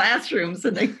their classrooms,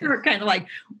 and they were kind of like,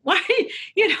 "Why,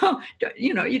 don't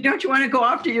you want to go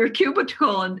off to your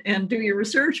cubicle and do your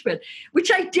research?" But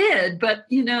which I did. But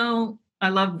I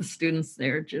love the students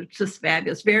there; just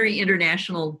fabulous. Very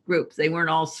international group. They weren't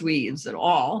all Swedes at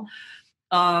all.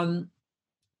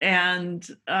 And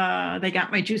they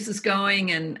got my juices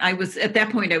going. And at that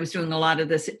point, I was doing a lot of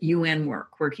this UN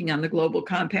work, working on the global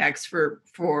compacts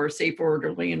for safe,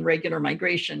 orderly, and regular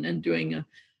migration, and doing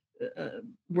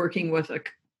working with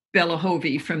Bella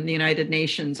Hovey from the United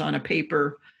Nations on a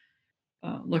paper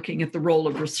looking at the role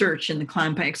of research in the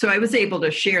compact. So I was able to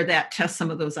test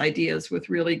some of those ideas with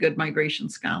really good migration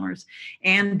scholars,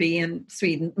 and be in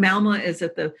Sweden. Malmo is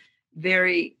at the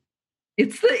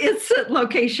It's the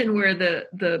location where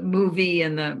the movie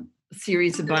and the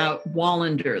series about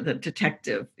Wallander, the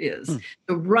detective, is.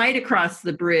 So right across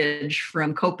the bridge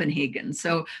from Copenhagen.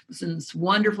 So it's this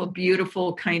wonderful,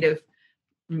 beautiful kind of,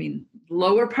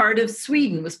 lower part of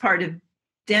Sweden was part of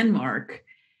Denmark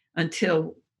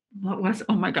until,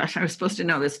 oh my gosh, I was supposed to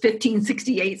know this,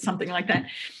 1568, something like that.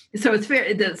 So it's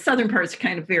the southern part's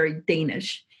kind of very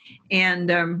Danish.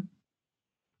 And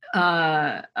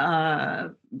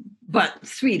but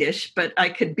Swedish, but I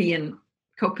could be in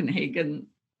Copenhagen,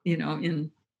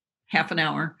 in half an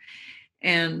hour.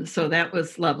 And so that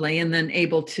was lovely. And then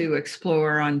able to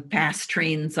explore on fast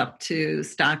trains up to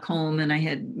Stockholm. And I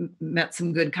had met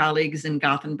some good colleagues in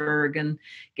Gothenburg and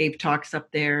gave talks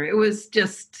up there. It was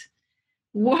just,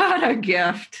 what a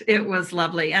gift. It was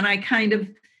lovely. And I kind of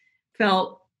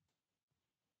felt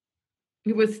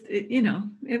it was,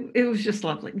 it was just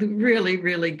lovely. Really,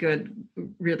 really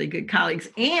good colleagues.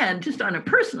 And just on a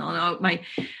personal note,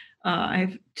 I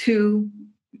have two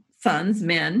sons,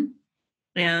 men,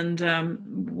 and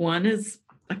one is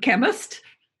a chemist,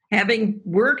 having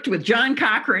worked with John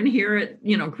Cochrane here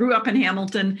grew up in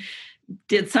Hamilton,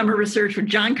 did summer research with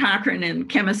John Cochrane in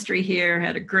chemistry here,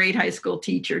 had a great high school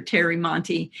teacher, Terry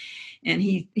Monty, and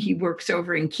he works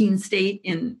over in Keene State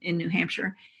in New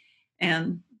Hampshire,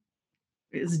 and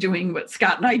is doing what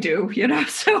Scott and I do,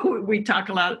 so we talk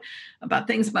a lot about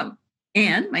things.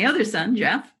 And my other son,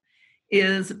 Jeff,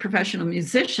 is a professional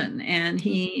musician, and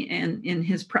he, in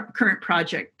his current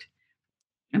project,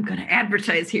 I'm going to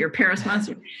advertise here, Paris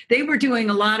Monster. They were doing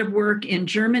a lot of work in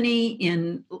Germany,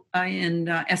 in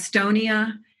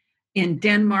Estonia, in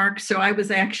Denmark. So I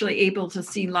was actually able to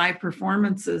see live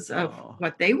performances of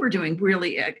what they were doing,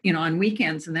 really, on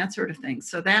weekends and that sort of thing.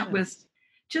 So that was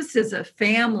just as a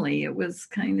family, it was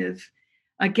kind of,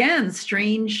 again,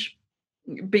 strange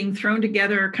being thrown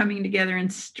together or coming together in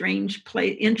strange,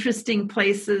 interesting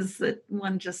places that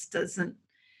one just doesn't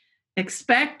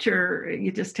expect, or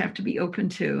you just have to be open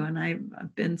to. And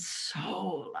I've been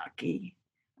so lucky.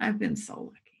 I'm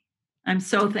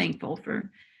so thankful for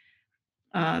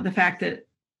the fact that,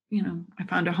 I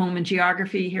found a home in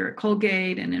geography here at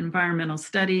Colgate and environmental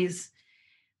studies.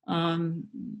 And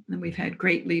we've had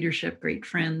great leadership, great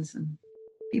friends, and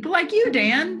people like you,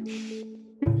 Dan.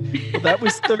 Well, that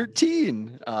was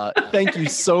 13. Thank you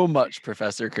so much,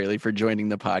 Professor Crayley, for joining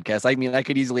the podcast. I mean, I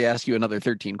could easily ask you another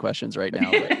 13 questions right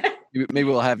now, but maybe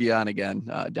we'll have you on again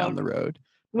down the road.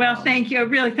 Well, thank you.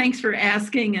 Really, thanks for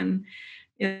asking. And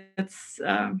it's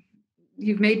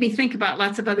you've made me think about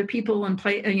lots of other people and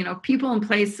people and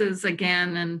places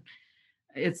again. And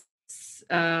it's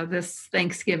this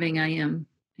Thanksgiving, I am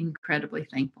incredibly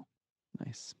thankful.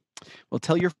 Nice. Well,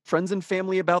 tell your friends and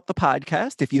family about the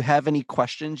podcast. If you have any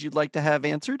questions you'd like to have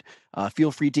answered,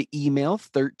 feel free to email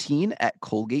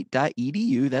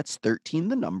 13@colgate.edu. That's 13,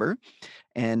 the number.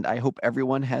 And I hope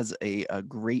everyone has a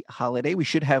great holiday. We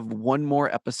should have one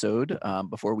more episode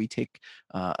before we take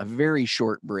a very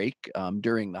short break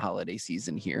during the holiday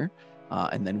season here.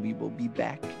 And then we will be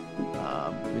back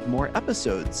with more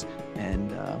episodes.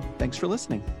 And thanks for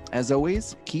listening. As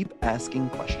always, keep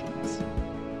asking questions.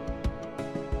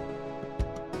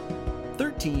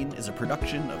 13 is a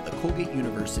production of the Colgate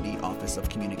University Office of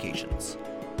Communications.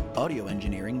 Audio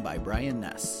engineering by Brian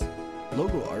Ness.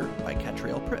 Logo art by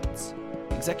Catriel Pritz.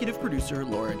 Executive producer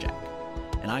Laura Jack.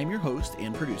 And I'm your host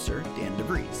and producer, Dan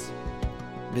DeVries.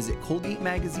 Visit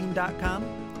ColgateMagazine.com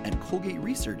and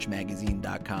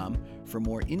ColgateResearchMagazine.com for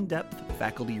more in-depth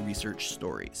faculty research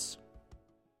stories.